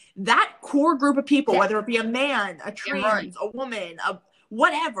money. That core group of people, whether it be a man, a trans, a woman, a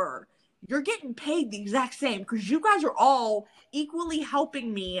whatever, you're getting paid the exact same because you guys are all equally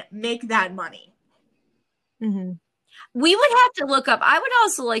helping me make that money. Mm-hmm. We would have to look up. I would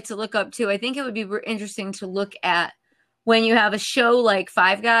also like to look up too. I think it would be interesting to look at when you have a show like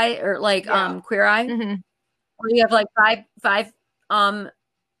Five Guy or like Queer Eye, where you have like five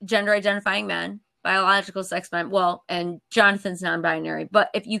gender identifying men, biological sex men. Well, and Jonathan's non-binary. But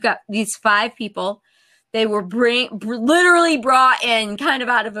if you got these 5 people, they were literally brought in kind of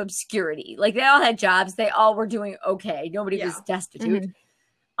out of obscurity. Like they all had jobs. They all were doing okay. Nobody was destitute.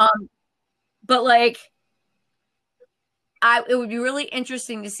 But like, it would be really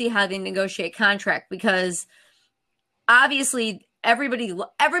interesting to see how they negotiate contract because obviously everybody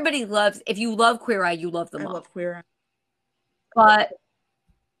loves, if you love Queer Eye, you love them all. I love Queer Eye. But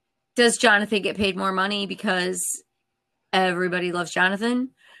does Jonathan get paid more money because everybody loves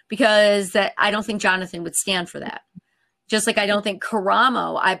Jonathan? Because I don't think Jonathan would stand for that. Just like I don't think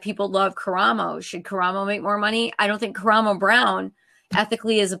Karamo, people love Karamo. Should Karamo make more money? I don't think Karamo Brown,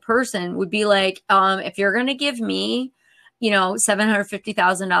 ethically as a person, would be like, if you're going to give me,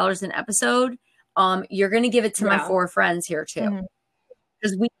 $750,000 an episode, you're going to give it to my 4 friends here too.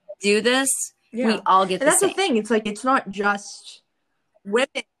 Because we do this, we all get the same. That's the thing. It's like, it's not just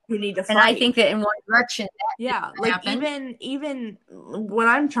women who need to fight. And I think that in one direction, like even what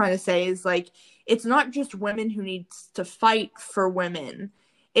I'm trying to say is like, it's not just women who need to fight for women.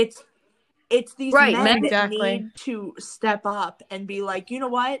 It's these men that need to step up and be like, you know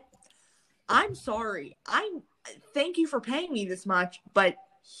what? I'm sorry. Thank you for paying me this much, but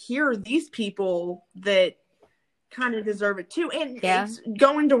here are these people that kind of deserve it too. And it's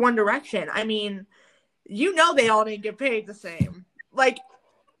going to one direction. I mean, they all didn't get paid the same. Like,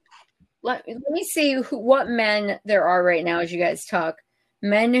 let me see what men there are right now as you guys talk.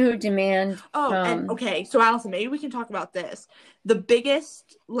 Men who demand. So Allison, maybe we can talk about this. The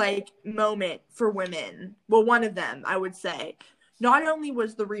biggest moment for women. Well, one of them, I would say, not only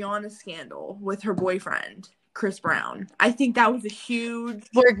was the Rihanna scandal with her boyfriend Chris Brown. I think that was a huge.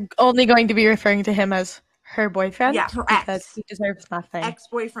 We're only going to be referring to him as her boyfriend. Yeah, her ex. Because he deserves nothing.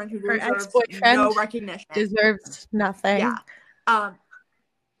 Ex-boyfriend who deserves no recognition. Deserves nothing. Yeah.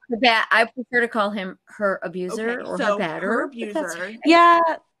 I prefer to call him her abuser or her batter. Her abuser. Yeah.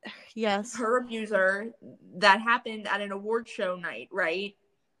 Yes. Her abuser. That happened at an award show night, right?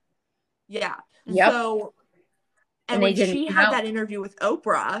 Yeah. Yep. So, and when she had that interview with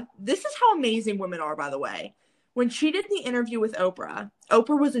Oprah, this is how amazing women are, by the way. When she did the interview with Oprah,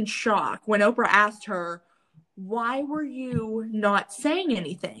 Oprah was in shock when Oprah asked her, why were you not saying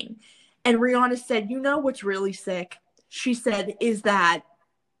anything? And Rihanna said, what's really sick? she said, is that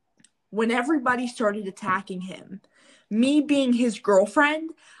when everybody started attacking him, me being his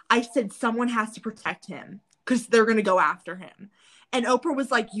girlfriend, I said someone has to protect him because they're going to go after him. And Oprah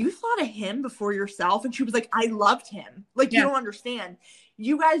was like, you thought of him before yourself? And she was like, I loved him. Like, you don't understand.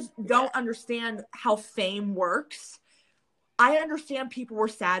 You guys don't understand how fame works. I understand people were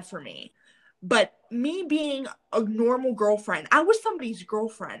sad for me. But me being a normal girlfriend, I was somebody's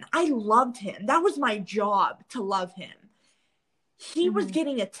girlfriend. I loved him. That was my job, to love him. He was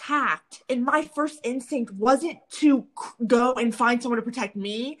getting attacked, and my first instinct wasn't to go and find someone to protect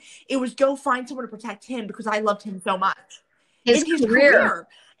me. It was go find someone to protect him because I loved him so much. His career.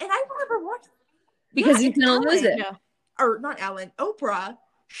 And I remember what, because he's going to lose it. Or not Ellen, Oprah.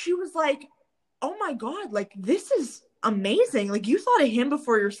 She was like, oh my God, like, this is amazing. Like, you thought of him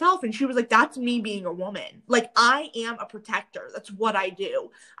before yourself. And she was like, that's me being a woman. Like, I am a protector. That's what I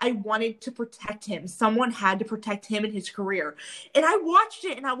do. I wanted to protect him. Someone had to protect him in his career. And I watched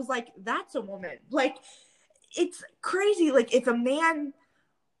it and I was like, that's a woman. Like, it's crazy. Like, I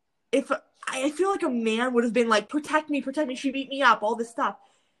feel like a man would have been like, protect me, she beat me up, all this stuff.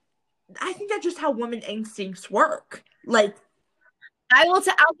 I think that's just how women instincts work. Like, I'll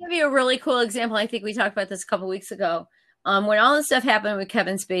give you a really cool example. I think we talked about this a couple weeks ago. When all this stuff happened with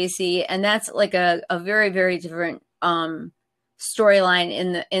Kevin Spacey, and that's like a very, very different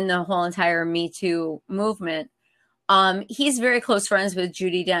storyline in the whole entire Me Too movement. He's very close friends with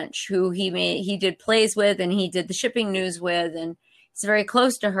Judi Dench, who he did plays with, and he did the shipping news with, and he's very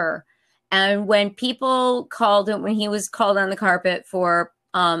close to her. And when people called him, when he was called on the carpet for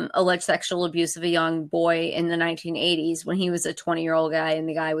alleged sexual abuse of a young boy in the 1980s, when he was a 20-year-old guy and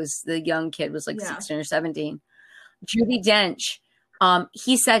the young kid was like 16 or 17. Judi Dench,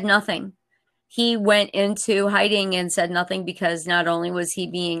 he said nothing. He went into hiding and said nothing because not only was he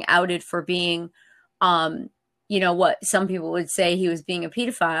being outed for being, what some people would say he was being a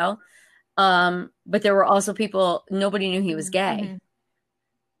pedophile, but there were also people, nobody knew he was gay.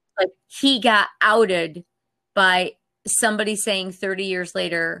 Like, he got outed by somebody saying 30 years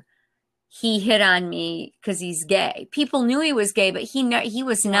later, he hit on me because he's gay. People knew he was gay, but he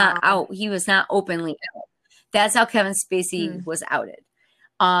was not out. He was not openly out. That's how Kevin Spacey was outed.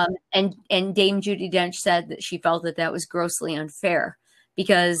 And Dame Judi Dench said that she felt that was grossly unfair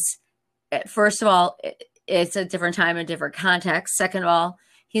because, first of all, it's a different time, a different context. Second of all,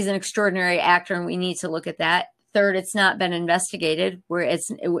 he's an extraordinary actor, and we need to look at that. Third, it's not been investigated.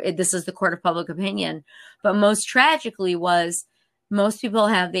 This is the court of public opinion. But most tragically was most people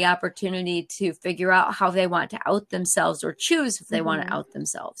have the opportunity to figure out how they want to out themselves or choose if they want to out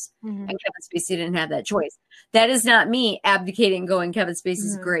themselves. And Kevin Spacey didn't have that choice. That is not me abdicating, going, Kevin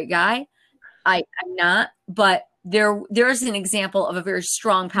Spacey's a great guy. I'm not. But there's an example of a very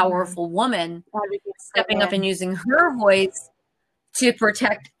strong, powerful woman stepping up and using her voice to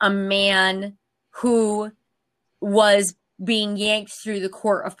protect a man who was being yanked through the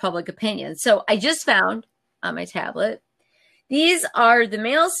court of public opinion. So I just found on my tablet, these are the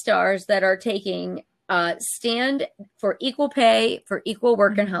male stars that are taking stand for equal pay for equal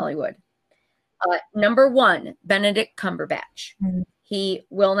work in Hollywood. Number 1, Benedict Cumberbatch. He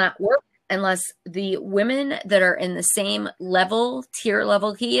will not work unless the women that are in the same tier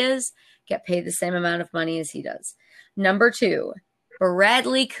level he is, get paid the same amount of money as he does. Number 2,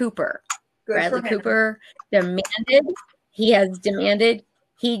 Bradley Cooper. Bradley Cooper he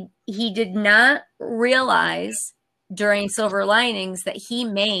did not realize during Silver Linings that he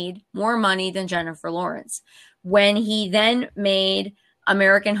made more money than Jennifer Lawrence. When he then made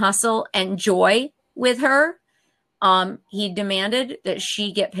American Hustle and Joy with her, he demanded that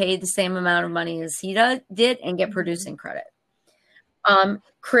she get paid the same amount of money as he did and get producing credit.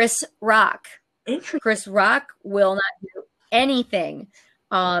 Chris Rock. Chris Rock will not do anything.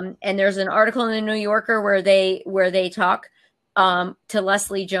 And there's an article in the New Yorker where they talk to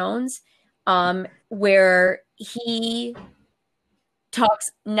Leslie Jones, where he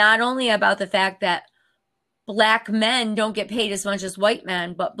talks not only about the fact that Black men don't get paid as much as white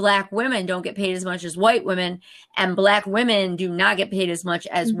men, but Black women don't get paid as much as white women, and Black women do not get paid as much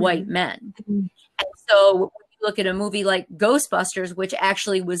as white men. And so when you look at a movie like Ghostbusters, which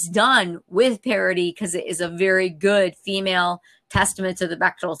actually was done with parody because it is a very good female testament to the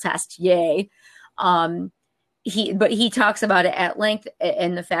Bechdel test. Yay. But he talks about it at length,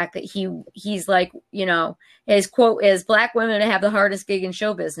 and the fact that he's like, his quote is, Black women have the hardest gig in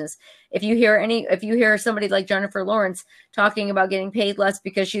show business. If you hear somebody like Jennifer Lawrence talking about getting paid less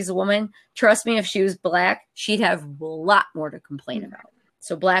because she's a woman, trust me, if she was Black, she'd have a lot more to complain about.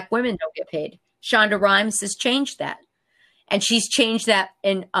 So Black women don't get paid. Shonda Rhimes has changed that. And she's changed that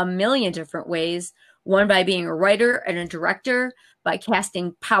in a million different ways One, by being a writer and a director, by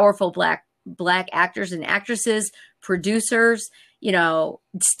casting powerful black actors and actresses, producers,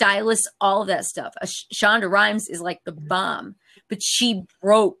 stylists, all of that stuff. Shonda Rhimes is like the bomb, but she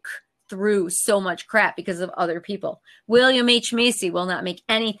broke through so much crap because of other people. William H. Macy will not make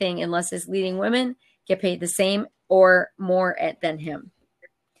anything unless his leading women get paid the same or more than him.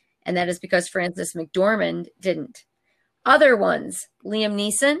 And that is because Frances McDormand didn't. Other ones, Liam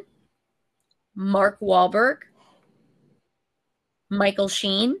Neeson, Mark Wahlberg, Michael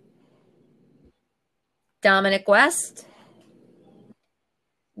Sheen, Dominic West,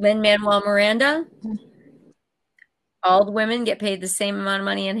 Lin-Manuel Miranda. All the women get paid the same amount of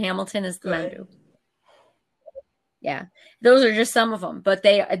money in Hamilton as the men do. Yeah. Those are just some of them, but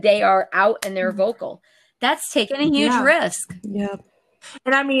they are out and they're vocal. That's taking a huge risk. Yeah.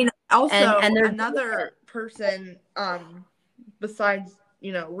 And I mean, also and another person, besides,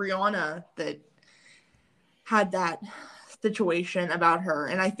 Rihanna, that had that situation about her.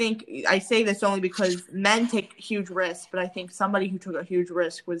 And I think I say this only because men take huge risks, but I think somebody who took a huge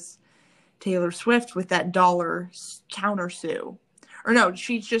risk was Taylor Swift with that dollar countersue. Or no,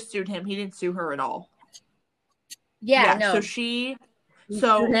 she just sued him. He didn't sue her at all. Yeah, no.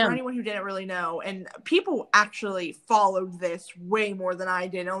 So for anyone who didn't really know, and people actually followed this way more than I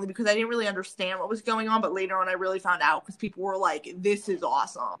did, only because I didn't really understand what was going on, but later on I really found out because people were like, this is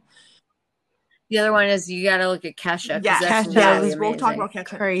awesome. The other one is you got to look at Kesha. Yes, really we'll talk about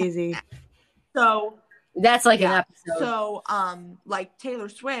Kesha. Crazy. So that's like an episode. So, like Taylor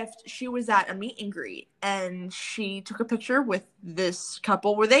Swift, she was at a meet and greet, and she took a picture with this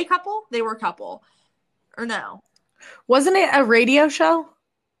couple. Were they a couple? They were a couple, or no? Wasn't it a radio show?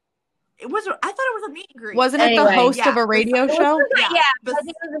 I thought it was a meet and greet. Wasn't it the host of a radio show? Yeah, I think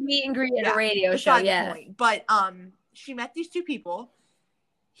it was a meet and greet at a radio show. Yeah, but she met these two people.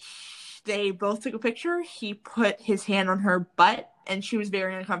 They both took a picture. He put his hand on her butt, and she was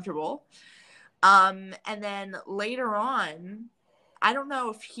very uncomfortable. And then later on, I don't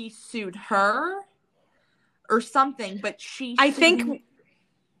know if he sued her or something, but I think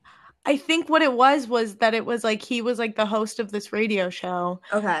what it was that it was like he was like the host of this radio show.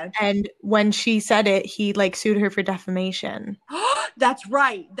 Okay. And when she said it, he like sued her for defamation. That's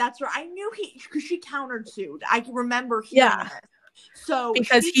right. I knew because she countersued. I can remember hearing this. So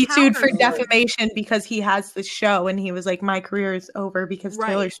because he sued for defamation because he has this show and he was like, my career is over because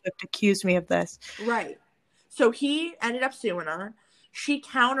Taylor Swift accused me of this. Right. So he ended up suing her. She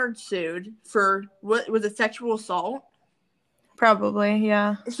countersued for what was it, sexual assault? Probably,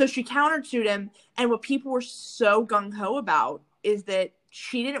 yeah. So she countersued him, and what people were so gung-ho about is that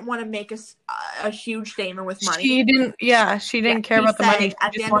she didn't want to make a huge statement with money. She didn't care about the money.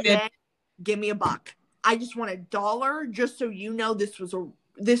 At the end of the day, give me $1. I just want $1 just so you know this was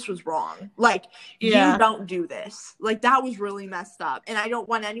wrong. Like, you don't do this. Like, that was really messed up. And I don't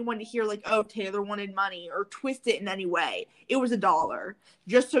want anyone to hear, like, oh, Taylor wanted money or twist it in any way. It was $1.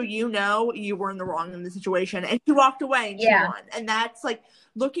 Just so you know you were in the wrong in the situation. And she walked away and she won. And that's, like,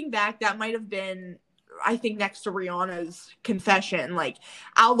 looking back, that might have been, I think, next to Rihanna's confession. Like,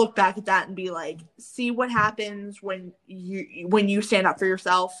 I'll look back at that and be like, see what happens when you stand up for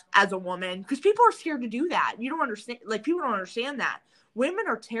yourself as a woman. Because people are scared to do that. You don't understand. Like, people don't understand that. Women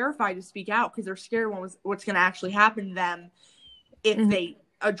are terrified to speak out because they're scared what's going to actually happen to them if they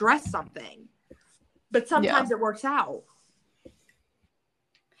address something. But sometimes it works out.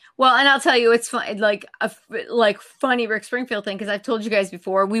 Well, and I'll tell you, it's fun, like funny Rick Springfield thing, because I've told you guys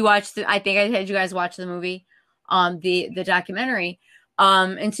before. We watched. I think I had you guys watch the movie, the documentary.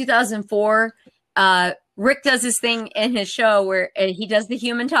 In 2004, Rick does this thing in his show where he does the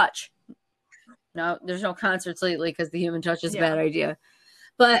human touch. No, there's no concerts lately because the human touch is a bad idea.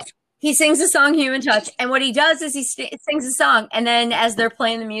 But he sings the song Human Touch. And what he does is he sings a song. And then as they're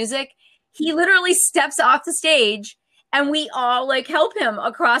playing the music, he literally steps off the stage and we all like help him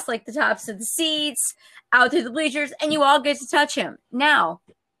across like the tops of the seats, out through the bleachers, and you all get to touch him. Now,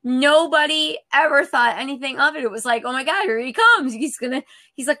 nobody ever thought anything of it. It was like, oh my God, here he comes.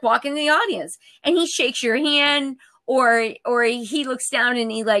 He's like walking in the audience and he shakes your hand. Or he looks down and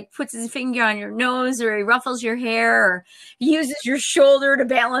he like puts his finger on your nose, or he ruffles your hair, or he uses your shoulder to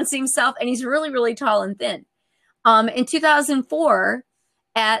balance himself. And he's really, really tall and thin. In 2004,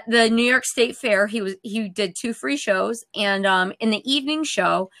 at the New York State Fair, he did 2 free shows. And in the evening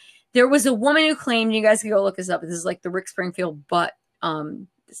show, there was a woman who claimed, you guys can go look this up. This is like the Rick Springfield butt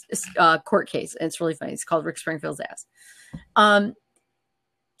court case. And it's really funny. It's called Rick Springfield's ass.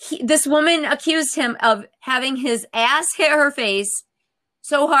 This woman accused him of having his ass hit her face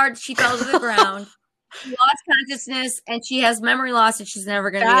so hard she fell to the ground, lost consciousness and she has memory loss and she's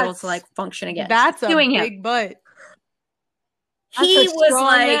never going to be able to like function again. That's a Suing big him. butt. He was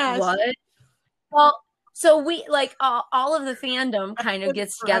like, what? Well, so we like all of the fandom kind of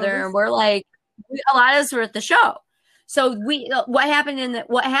gets together and we're like, a lot of us were at the show. So what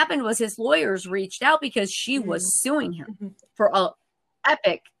happened was his lawyers reached out because she was suing him for a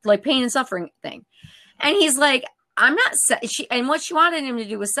epic like pain and suffering thing. And he's like, I'm not and what she wanted him to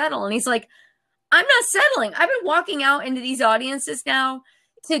do was settle. And he's like, I'm not settling. I've been walking out into these audiences now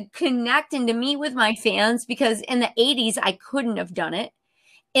to connect and to meet with my fans because in the 80s, I couldn't have done it.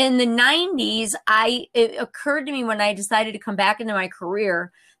 In the 90s, it occurred to me when I decided to come back into my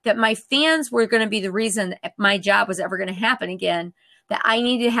career that my fans were going to be the reason if my job was ever going to happen again, that I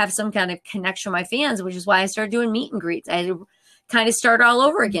needed to have some kind of connection with my fans, which is why I started doing meet and greets. I had to kind of start all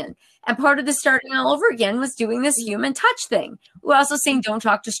over again. And part of the starting all over again was doing this human touch thing. We also sing Don't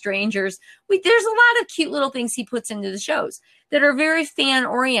Talk to Strangers. There's a lot of cute little things he puts into the shows that are very fan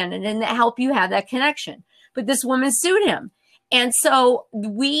oriented and that help you have that connection. But this woman sued him. And so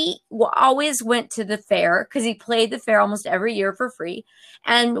we always went to the fair because he played the fair almost every year for free.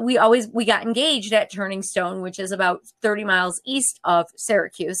 And we got engaged at Turning Stone, which is about 30 miles east of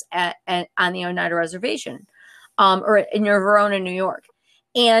Syracuse on the Oneida Reservation, or near Verona, New York.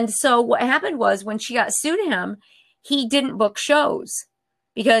 And so what happened was when she got sued him, he didn't book shows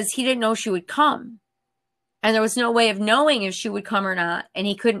because he didn't know she would come. And there was no way of knowing if she would come or not. And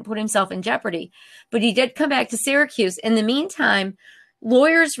he couldn't put himself in jeopardy. But he did come back to Syracuse. In the meantime,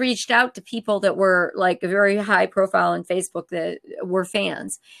 lawyers reached out to people that were like very high profile on Facebook that were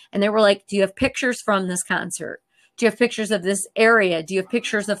fans. And they were like, do you have pictures from this concert? Do you have pictures of this area? Do you have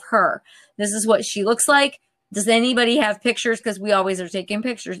pictures of her? This is what she looks like. Does anybody have pictures? Because we always are taking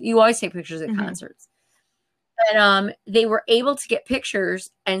pictures. You always take pictures at concerts. And they were able to get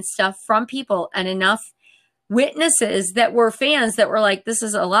pictures and stuff from people and enough witnesses that were fans that were like, this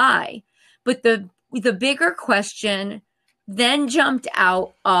is a lie. But the bigger question then jumped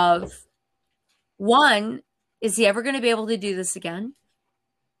out of, one, is he ever going to be able to do this again?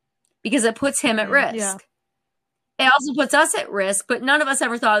 Because it puts him at risk. Yeah. It also puts us at risk, but none of us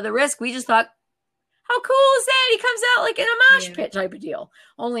ever thought of the risk. We just thought, how cool is that? He comes out like in a mosh pit type of deal.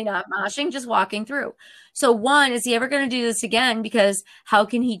 Only not moshing, just walking through. So one, is he ever going to do this again? Because how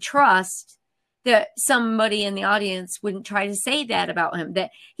can he trust that somebody in the audience wouldn't try to say that about him,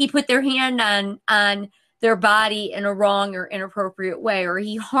 that he put their hand on their body in a wrong or inappropriate way, or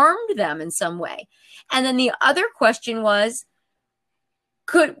he harmed them in some way? And then the other question was,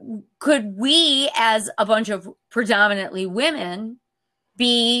 could we as a bunch of predominantly women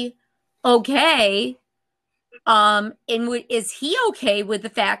be okay? Is he okay with the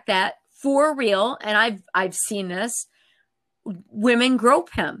fact that for real, and I've seen this, women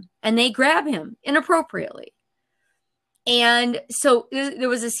grope him and they grab him inappropriately. And so there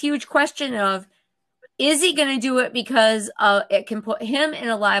was this huge question of, is he going to do it because it can put him in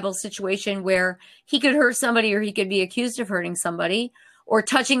a liable situation where he could hurt somebody or he could be accused of hurting somebody or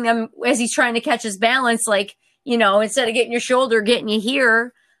touching them as he's trying to catch his balance, like, you know, instead of getting your shoulder, getting you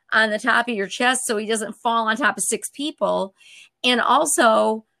here on the top of your chest so he doesn't fall on top of 6 people. And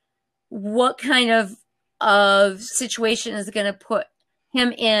also, what kind of situation is going to put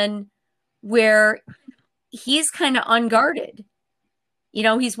him in where he's kind of unguarded? You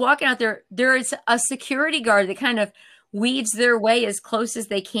know, he's walking out there. There is a security guard that kind of weaves their way as close as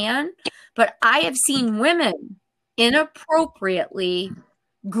they can. But I have seen women inappropriately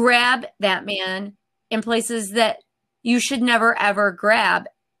grab that man in places that you should never, ever grab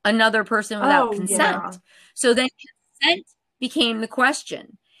another person without consent. Yeah. So then consent became the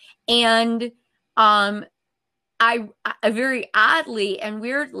question. And I very oddly and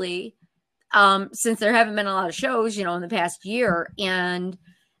weirdly, since there haven't been a lot of shows, you know, in the past year, and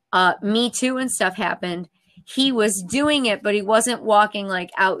Me Too and stuff happened, he was doing it, but he wasn't walking like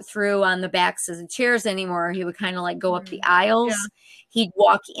out through on the backs of the chairs anymore. He would kind of like go up the aisles. Yeah. He'd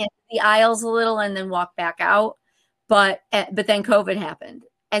walk into the aisles a little and then walk back out. But then COVID happened.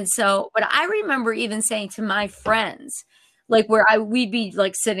 And so, but I remember even saying to my friends, like where we'd be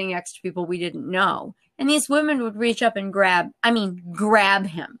like sitting next to people we didn't know. And these women would reach up and grab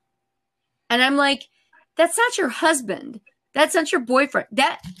him. And I'm like, that's not your husband. That's not your boyfriend.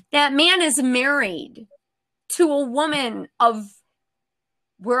 That man is married to a woman of,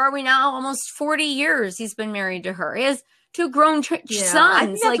 where are we now? Almost 40 years he's been married to her. He has 2 grown sons. I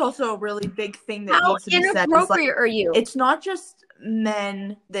think that's also a really big thing that needs to be said. How inappropriate are you? It's not just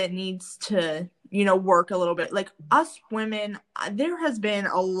men that needs to, you know, work a little bit. Like us women, there has been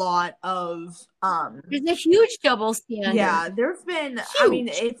a lot of there's a huge double standard. Yeah, there's been huge. I mean,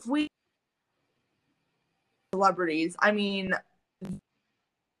 if we celebrities. I mean,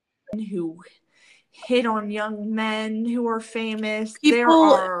 who hit on young men who are famous.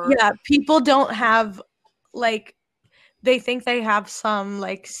 People don't have, like, they think they have some,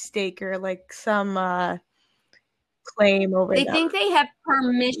 like, stake or, like, some claim over They them. think they have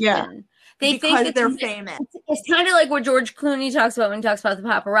permission. Yeah. They because think they're famous. It's kind of like what George Clooney talks about when he talks about the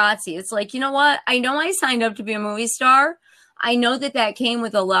paparazzi. It's like, you know what? I know I signed up to be a movie star. I know that came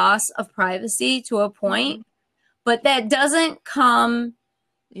with a loss of privacy to a point, but that doesn't come.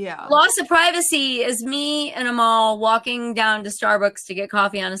 Yeah. Loss of privacy is me and Amal walking down to Starbucks to get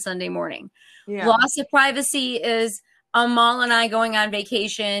coffee on a Sunday morning. Yeah. Loss of privacy is Amal and I going on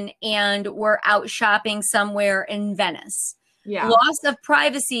vacation and we're out shopping somewhere in Venice. Yeah. Loss of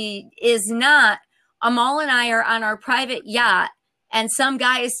privacy is not Amal and I are on our private yacht and some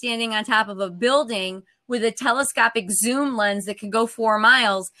guy is standing on top of a building with a telescopic zoom lens that can go 4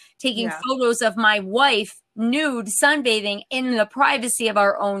 miles, taking photos of my wife nude sunbathing in the privacy of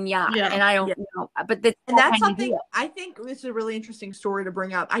our own yacht. Yeah. And I don't know, but that's something I think this is a really interesting story to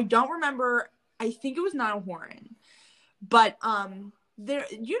bring up. I don't remember. I think it was Niall Horan, but there.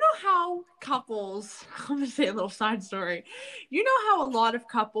 You know how couples? I'm gonna say a little side story. You know how a lot of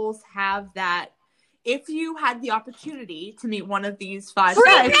couples have that. If you had the opportunity to meet one of these 5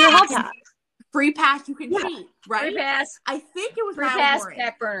 free pass, you can cheat, right? Free pass. I think it was free Niall pass. Horan.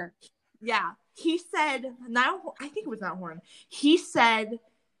 Back burner. Yeah. He said, I think it was Niall Horan. He said,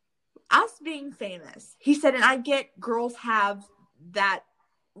 us being famous, he said, and I get girls have that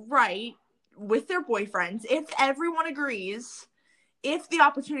right with their boyfriends. If everyone agrees, if the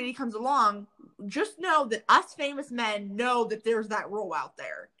opportunity comes along, just know that us famous men know that there's that rule out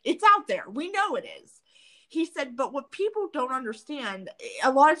there. It's out there. We know it is. He said, but what people don't understand,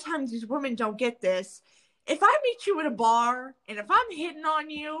 a lot of times these women don't get this. If I meet you at a bar and if I'm hitting on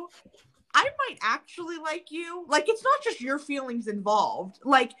you, I might actually like you. Like, it's not just your feelings involved.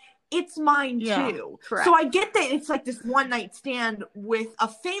 Like, it's mine too. Correct. So I get that it's like this one night stand with a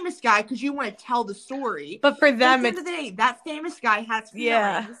famous guy because you want to tell the story. But for them, at the end of the day, that famous guy has feelings.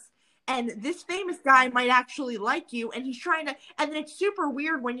 Yeah. And this famous guy might actually like you, and he's trying to, and then it's super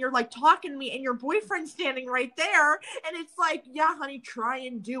weird when you're like talking to me and your boyfriend's standing right there, and it's like, yeah, honey, try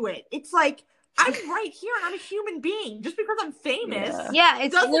and do it. It's like, I'm right here and I'm a human being. Just because I'm famous. Yeah,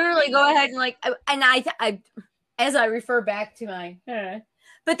 it's literally go ahead and like, and I as I refer back to my,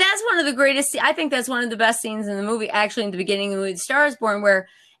 but that's one of the greatest, I think that's one of the best scenes in the movie, actually in the beginning of the movie Star is Born, where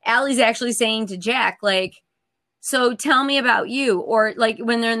Allie's actually saying to Jack, like, so tell me about you. Or like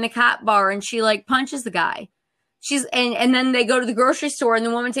when they're in the cop bar and she like punches the guy. She's and then they go to the grocery store and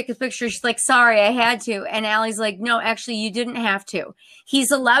the woman takes a picture. She's like, sorry, I had to. And Allie's like, no, actually, you didn't have to.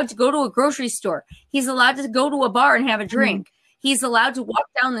 He's allowed to go to a grocery store. He's allowed to go to a bar and have a drink. Mm-hmm. He's allowed to walk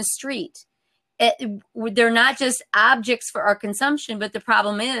down the street. They're not just objects for our consumption, but the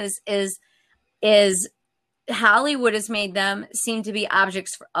problem is Hollywood has made them seem to be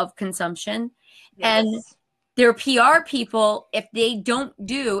objects of consumption. Yes. And their PR people, if they don't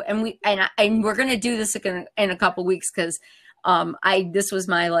do, and we're going to do this in a couple weeks because this was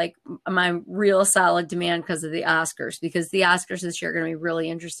my real solid demand because of the Oscars, because the Oscars this year are going to be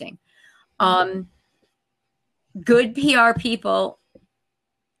really interesting. Good PR people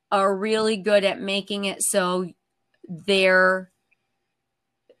are really good at making it so their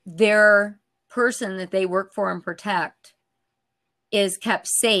person that they work for and protect is kept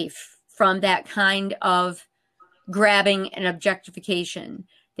safe from that kind of grabbing and objectification.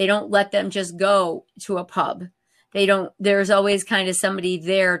 They don't let them just go to a pub. There's always kind of somebody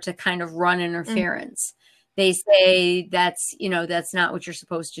there to kind of run interference. They say that's not what you're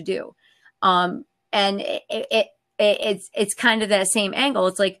supposed to do. And it's kind of that same angle.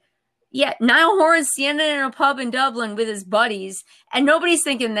 It's like, yeah, Niall Horan's standing in a pub in Dublin with his buddies and nobody's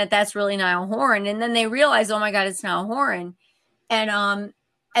thinking that that's really Niall Horan. And then they realize, oh my God, it's Niall Horan. And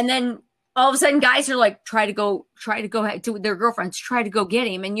then all of a sudden guys are like, try to go to their girlfriends, try to go get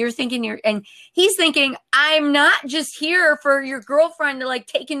him. And you're thinking and he's thinking, I'm not just here for your girlfriend to like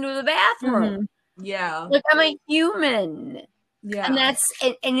take into the bathroom. Mm-hmm. Yeah. Like I'm a human. Yeah. And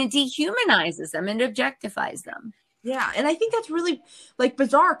and it dehumanizes them and objectifies them. Yeah. And I think that's really like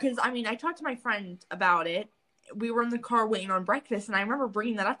bizarre. Cause I mean, I talked to my friend about it. We were in the car waiting on breakfast and I remember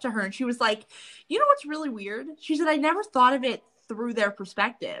bringing that up to her and she was like, you know, what's really weird? She said, I never thought of it through their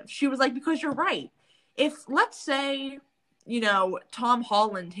perspective. She was like, because you're right. If let's say, Tom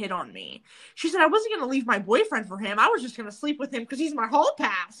Holland hit on me, she said, I wasn't going to leave my boyfriend for him. I was just going to sleep with him because he's my hall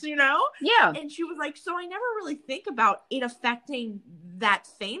pass, Yeah. And she was like, so I never really think about it affecting that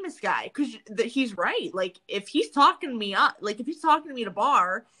famous guy because he's right. Like if he's talking me up, like if he's talking to me at a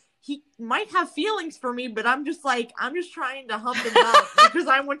bar, he might have feelings for me, but I'm just trying to hump him up because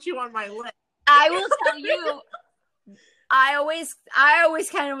I want you on my list. I will tell you, I always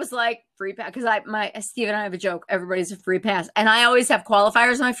kind of was like free pass because Steve and I have a joke. Everybody's a free pass, and I always have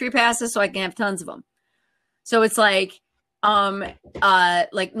qualifiers on my free passes so I can have tons of them. So it's like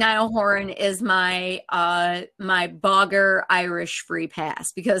Niall Horan is my Bogger Irish free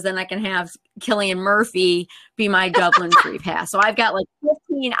pass because then I can have Cillian Murphy be my Dublin free pass. So I've got like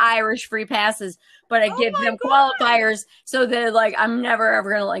 15 Irish free passes, but I give them qualifiers so that like I'm never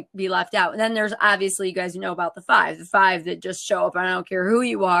ever gonna like be left out. And then there's obviously, you guys know about the five that just show up. And I don't care who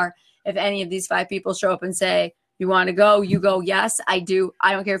you are. If any of these 5 people show up and say, you want to go, you go, yes, I do.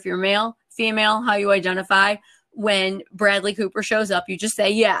 I don't care if you're male, female, how you identify. When Bradley Cooper shows up, you just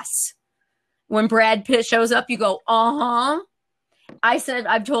say yes. When Brad Pitt shows up, you go, uh-huh.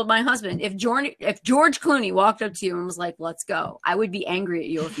 I've told my husband, if George Clooney walked up to you and was like, let's go, I would be angry at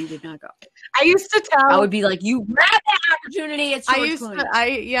you if you did not go. I used to tell. I would be like, you grab that opportunity. It's George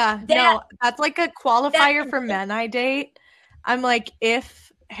Clooney. No, that's like a qualifier for men I date. I'm like,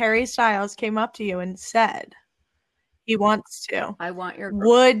 if Harry Styles came up to you and said he wants to, I want your girl.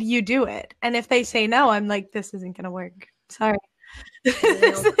 Would you do it? And if they say no, I'm like, this isn't gonna work. Sorry.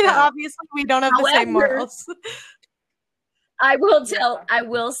 Obviously we don't have the same morals. I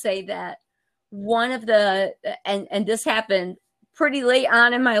will say that one of the and this happened pretty late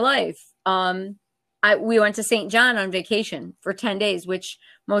on in my life. We went to St. John on vacation for 10 days, which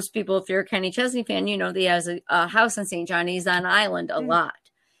most people, if you're a Kenny Chesney fan, you know, he has a house in St. John. He's on an island a lot.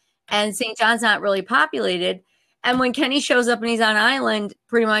 And St. John's not really populated. And when Kenny shows up and he's on an island,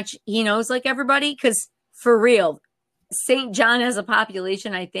 pretty much he knows like everybody, because for real, St. John has a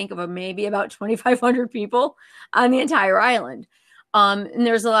population, I think, of maybe about 2,500 people on the entire island. And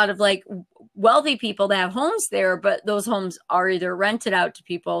there's a lot of like wealthy people that have homes there, but those homes are either rented out to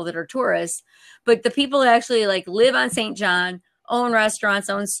people that are tourists. But the people that actually like live on St. John, own restaurants,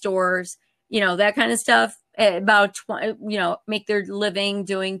 own stores, you know, that kind of stuff, about, make their living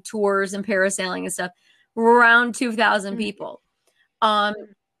doing tours and parasailing and stuff, around 2,000 people.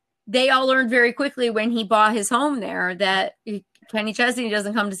 They all learned very quickly when he bought his home there that Kenny Chesney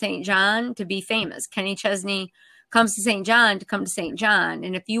doesn't come to St. John to be famous. Kenny Chesney comes to St. John to come to St. John.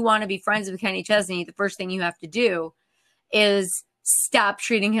 And if you want to be friends with Kenny Chesney, the first thing you have to do is stop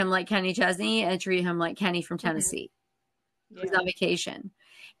treating him like Kenny Chesney and treat him like Kenny from Tennessee. He was on vacation.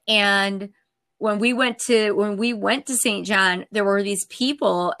 And when we went to St. John, there were these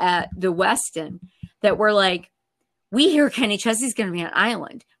people at the Westin that were like, we hear Kenny Chesney's going to be on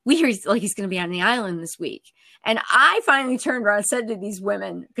island. We hear he's going to be on the island this week. And I finally turned around and said to these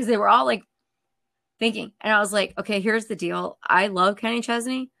women, because they were all like thinking, and I was like, okay, here's the deal. I love Kenny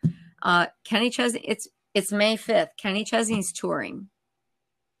Chesney. Kenny Chesney, it's May 5th. Kenny Chesney's touring.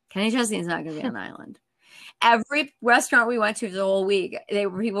 Kenny Chesney's not going to be on the island. Every restaurant we went to the whole week,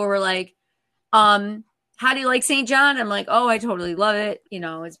 people were like, how do you like St. John? I'm like, oh, I totally love it. You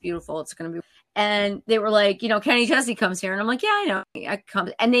know, it's beautiful. It's going to be. And they were like, Kenny Chesney comes here. And I'm like, yeah, I know. I come.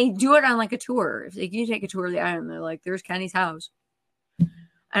 And they do it on like a tour. If you take a tour of the island, they're like, there's Kenny's house. And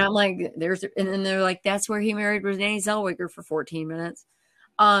I'm like, and then they're like, that's where he married Renee Zellweger for 14 minutes.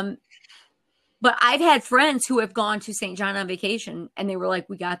 But I've had friends who have gone to St. John on vacation and they were like,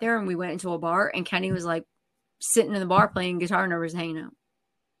 we got there and we went into a bar and Kenny was like sitting in the bar playing guitar and everybody's hanging out.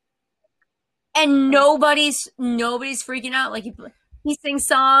 And nobody's freaking out. Like he sings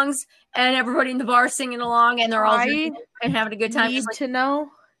songs and everybody in the bar singing along and they're all drinking and having a good time.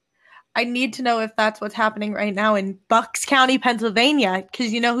 I need to know if that's what's happening right now in Bucks County, Pennsylvania.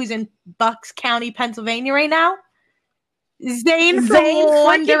 Because you know who's in Bucks County, Pennsylvania right now? Zayn from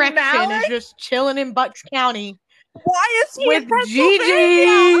One Direction Malik is just chilling in Bucks County. Why is he with in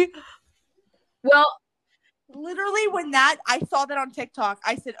Pennsylvania? Gigi? Well, literally when I saw that on TikTok,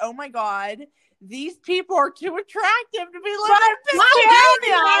 I said, oh my God, these people are too attractive to be living in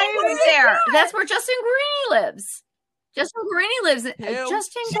Pennsylvania. There. That's where Justin Guarini lives. Justin Guarini lives.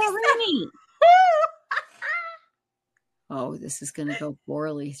 Justin Guarini. Oh, this is going to go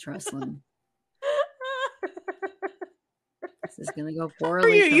poorly, Trestlin. This is going to go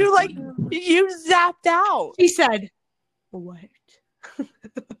poorly. You zapped out. He said, what?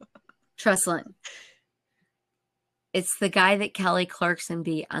 Trestlin. It's the guy that Kelly Clarkson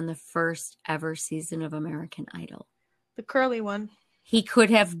beat on the first ever season of American Idol. The curly one. He could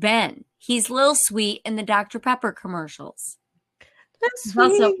have been. He's Lil Sweet in the Dr. Pepper commercials. That's He's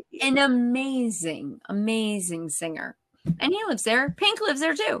sweet. also an amazing, amazing singer. And he lives there. Pink lives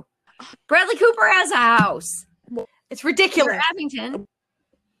there too. Bradley Cooper has a house. It's ridiculous. Abington.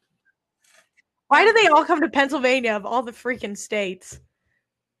 Why do they all come to Pennsylvania of all the freaking states?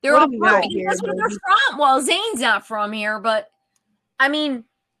 They're What all do we from got because here, that's where they're baby? from. Well, Zane's not from here, but I mean,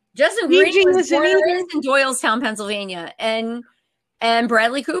 Justin Gigi Green was isn't born and either. raised in Doylestown, Pennsylvania, and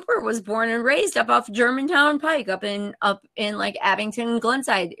Bradley Cooper was born and raised up off Germantown Pike, up in like Abington,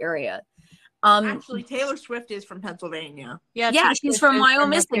 Glenside area. Actually, Taylor Swift is from Pennsylvania. Yeah, Taylor she's Swift from is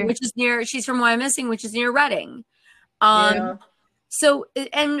Wyomissing, up which is near. She's from Wyomissing, which is near Reading. Yeah. So,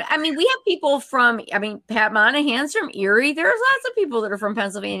 and I mean, we have people from, I mean, Pat Monahan's from Erie. There's lots of people that are from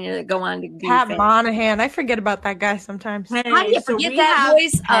Pennsylvania that go on to be Pat famous. Monahan. I forget about that guy sometimes. Hey, How do you so forget we that have-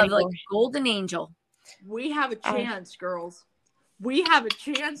 voice Patty of like boy. Golden Angel? We have a chance, girls. We have a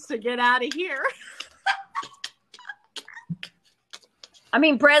chance to get out of here. I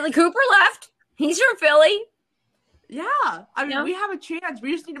mean, Bradley Cooper left. He's from Philly. Yeah. I mean, Yeah. we have a chance.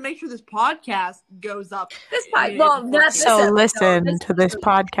 We just need to make sure this podcast goes up. This I pod, mean, well, it's not important. this So episode. listen to this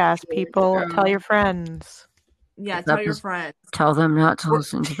podcast, people. Tell your friends. Yeah, This tell your episode- friends. Tell them not to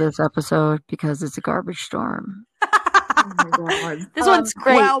listen to this episode because it's a garbage storm. Oh my God. This one's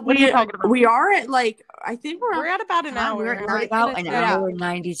great. Well, what are you talking about? we are at like, I think We're at about an hour. We're at We're about an Yeah. hour and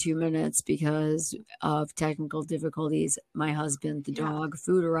 92 minutes because of technical difficulties. My husband, the dog,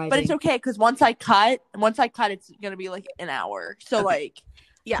 food arriving. But it's okay because once I cut, it's gonna be like an hour. So like,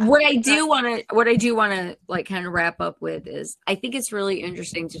 yeah. What I do want to like kind of wrap up with is I think it's really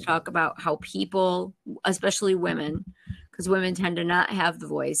interesting to talk about how people, especially women, because women tend to not have the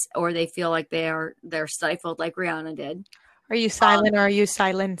voice or they feel like they're stifled like Rihanna did. Are you silent or are you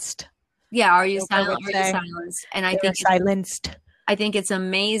silenced? Yeah, are you That's what I silent? would Are you say. silenced? And I You're think silenced. I think it's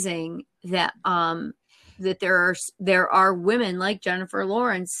amazing that that there are women like Jennifer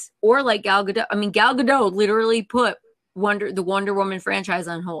Lawrence or like Gal Gadot. I mean, Gal Gadot literally put the Wonder Woman franchise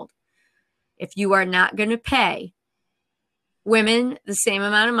on hold. If you are not going to pay women the same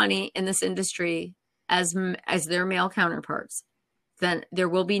amount of money in this industry as their male counterparts, then there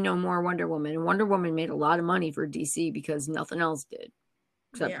will be no more Wonder Woman. And Wonder Woman made a lot of money for DC because nothing else did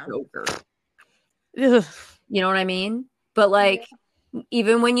except Yeah. Joker. Ugh. You know what I mean? But like,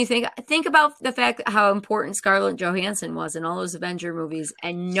 even when you think about the fact how important Scarlett Johansson was in all those Avenger movies,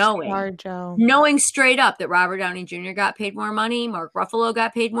 and knowing straight up that Robert Downey Jr. got paid more money, Mark Ruffalo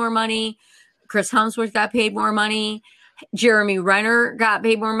got paid more money, Chris Hemsworth got paid more money, Jeremy Renner got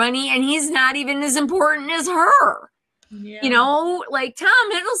paid more money, and he's not even as important as her. Yeah. You know, like Tom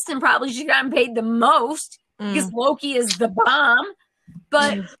Hiddleston probably should have gotten paid the most because Loki is the bomb.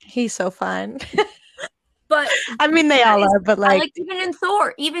 But he's so fun. But I mean, they all are. But like even in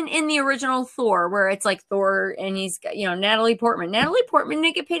Thor, even in the original Thor, where it's like Thor and he's got, you know, Natalie Portman. Natalie Portman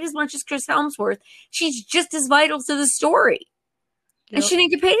didn't get paid as much as Chris Hemsworth. She's just as vital to the story, and she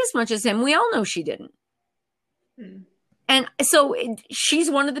didn't get paid as much as him. We all know she didn't. And so she's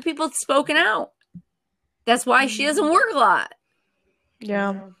one of the people that's spoken out. That's why she doesn't work a lot.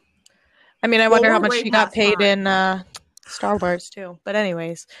 Yeah. I mean, I wonder how we're much way she got past paid time. in Star Wars too. But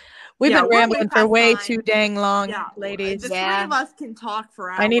anyways, we've Yeah, been we're way rambling for past way time. too dang long, Yeah, ladies. The three of us can talk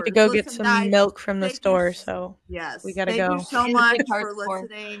for hours. I need to go get Listen, some guys, milk from the thank you store, s- so Yes, we gotta thank go. you so In the much Instacart for store.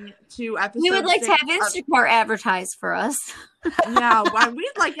 listening to episode. We would like to 6 have of- Instacart advertise for us. Yeah, well,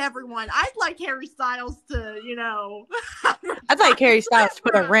 we'd like everyone. I'd like Harry Styles to, you know. I'd like Harry Styles to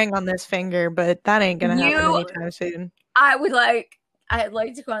put a ring on this finger, but that ain't gonna happen You- anytime soon. I'd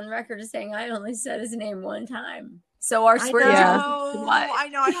like to go on the record as saying I only said his name one time. So our I swear know, jar is what? I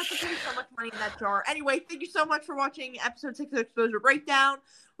know. I have to put so much money in that jar. Anyway, thank you so much for watching episode 6 of Exposure Breakdown.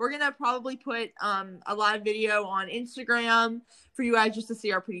 We're gonna probably put a live video on Instagram for you guys just to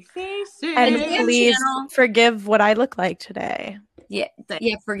see our pretty faces. And Instagram please channel. forgive what I look like today. Yeah,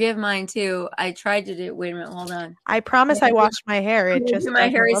 forgive mine too. I tried to do. Wait a minute, hold on. I promise I washed my hair. It just my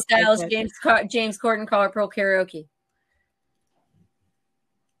doesn't Harry look like Styles, it. James Corden, Color Pearl karaoke.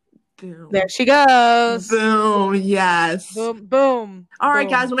 Boom. There she goes. Boom. Yes. Boom, boom. All right,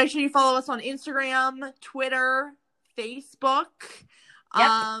 boom. guys. Well, make sure you follow us on Instagram, Twitter, Facebook.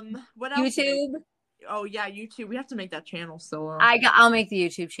 Yep. What else? YouTube. Oh yeah, YouTube. We have to make that channel still. I'll make the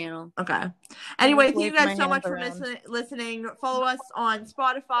YouTube channel. Okay. Anyway, thank you wave my guys so much hands for around. listening. Follow us on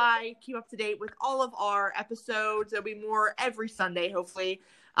Spotify. Keep up to date with all of our episodes. There'll be more every Sunday, hopefully.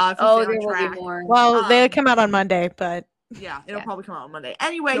 If we Oh, stay there on will track. be more. Well, they Um, come out on Monday, but Yeah, it'll Yeah. probably come out on Monday.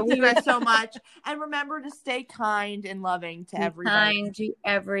 Anyway, thank you guys so much. And remember to stay kind and loving to Be everybody. kind to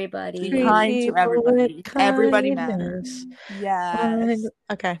everybody. Be kind to people everybody. with Everybody kindness. matters. Yes.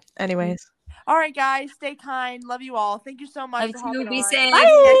 Okay. Anyways. All right, guys. Stay kind. Love you all. Thank you so much. Love for to hopping be on. safe. Bye.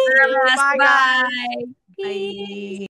 Wear a mask. Bye, guys. Bye. Bye.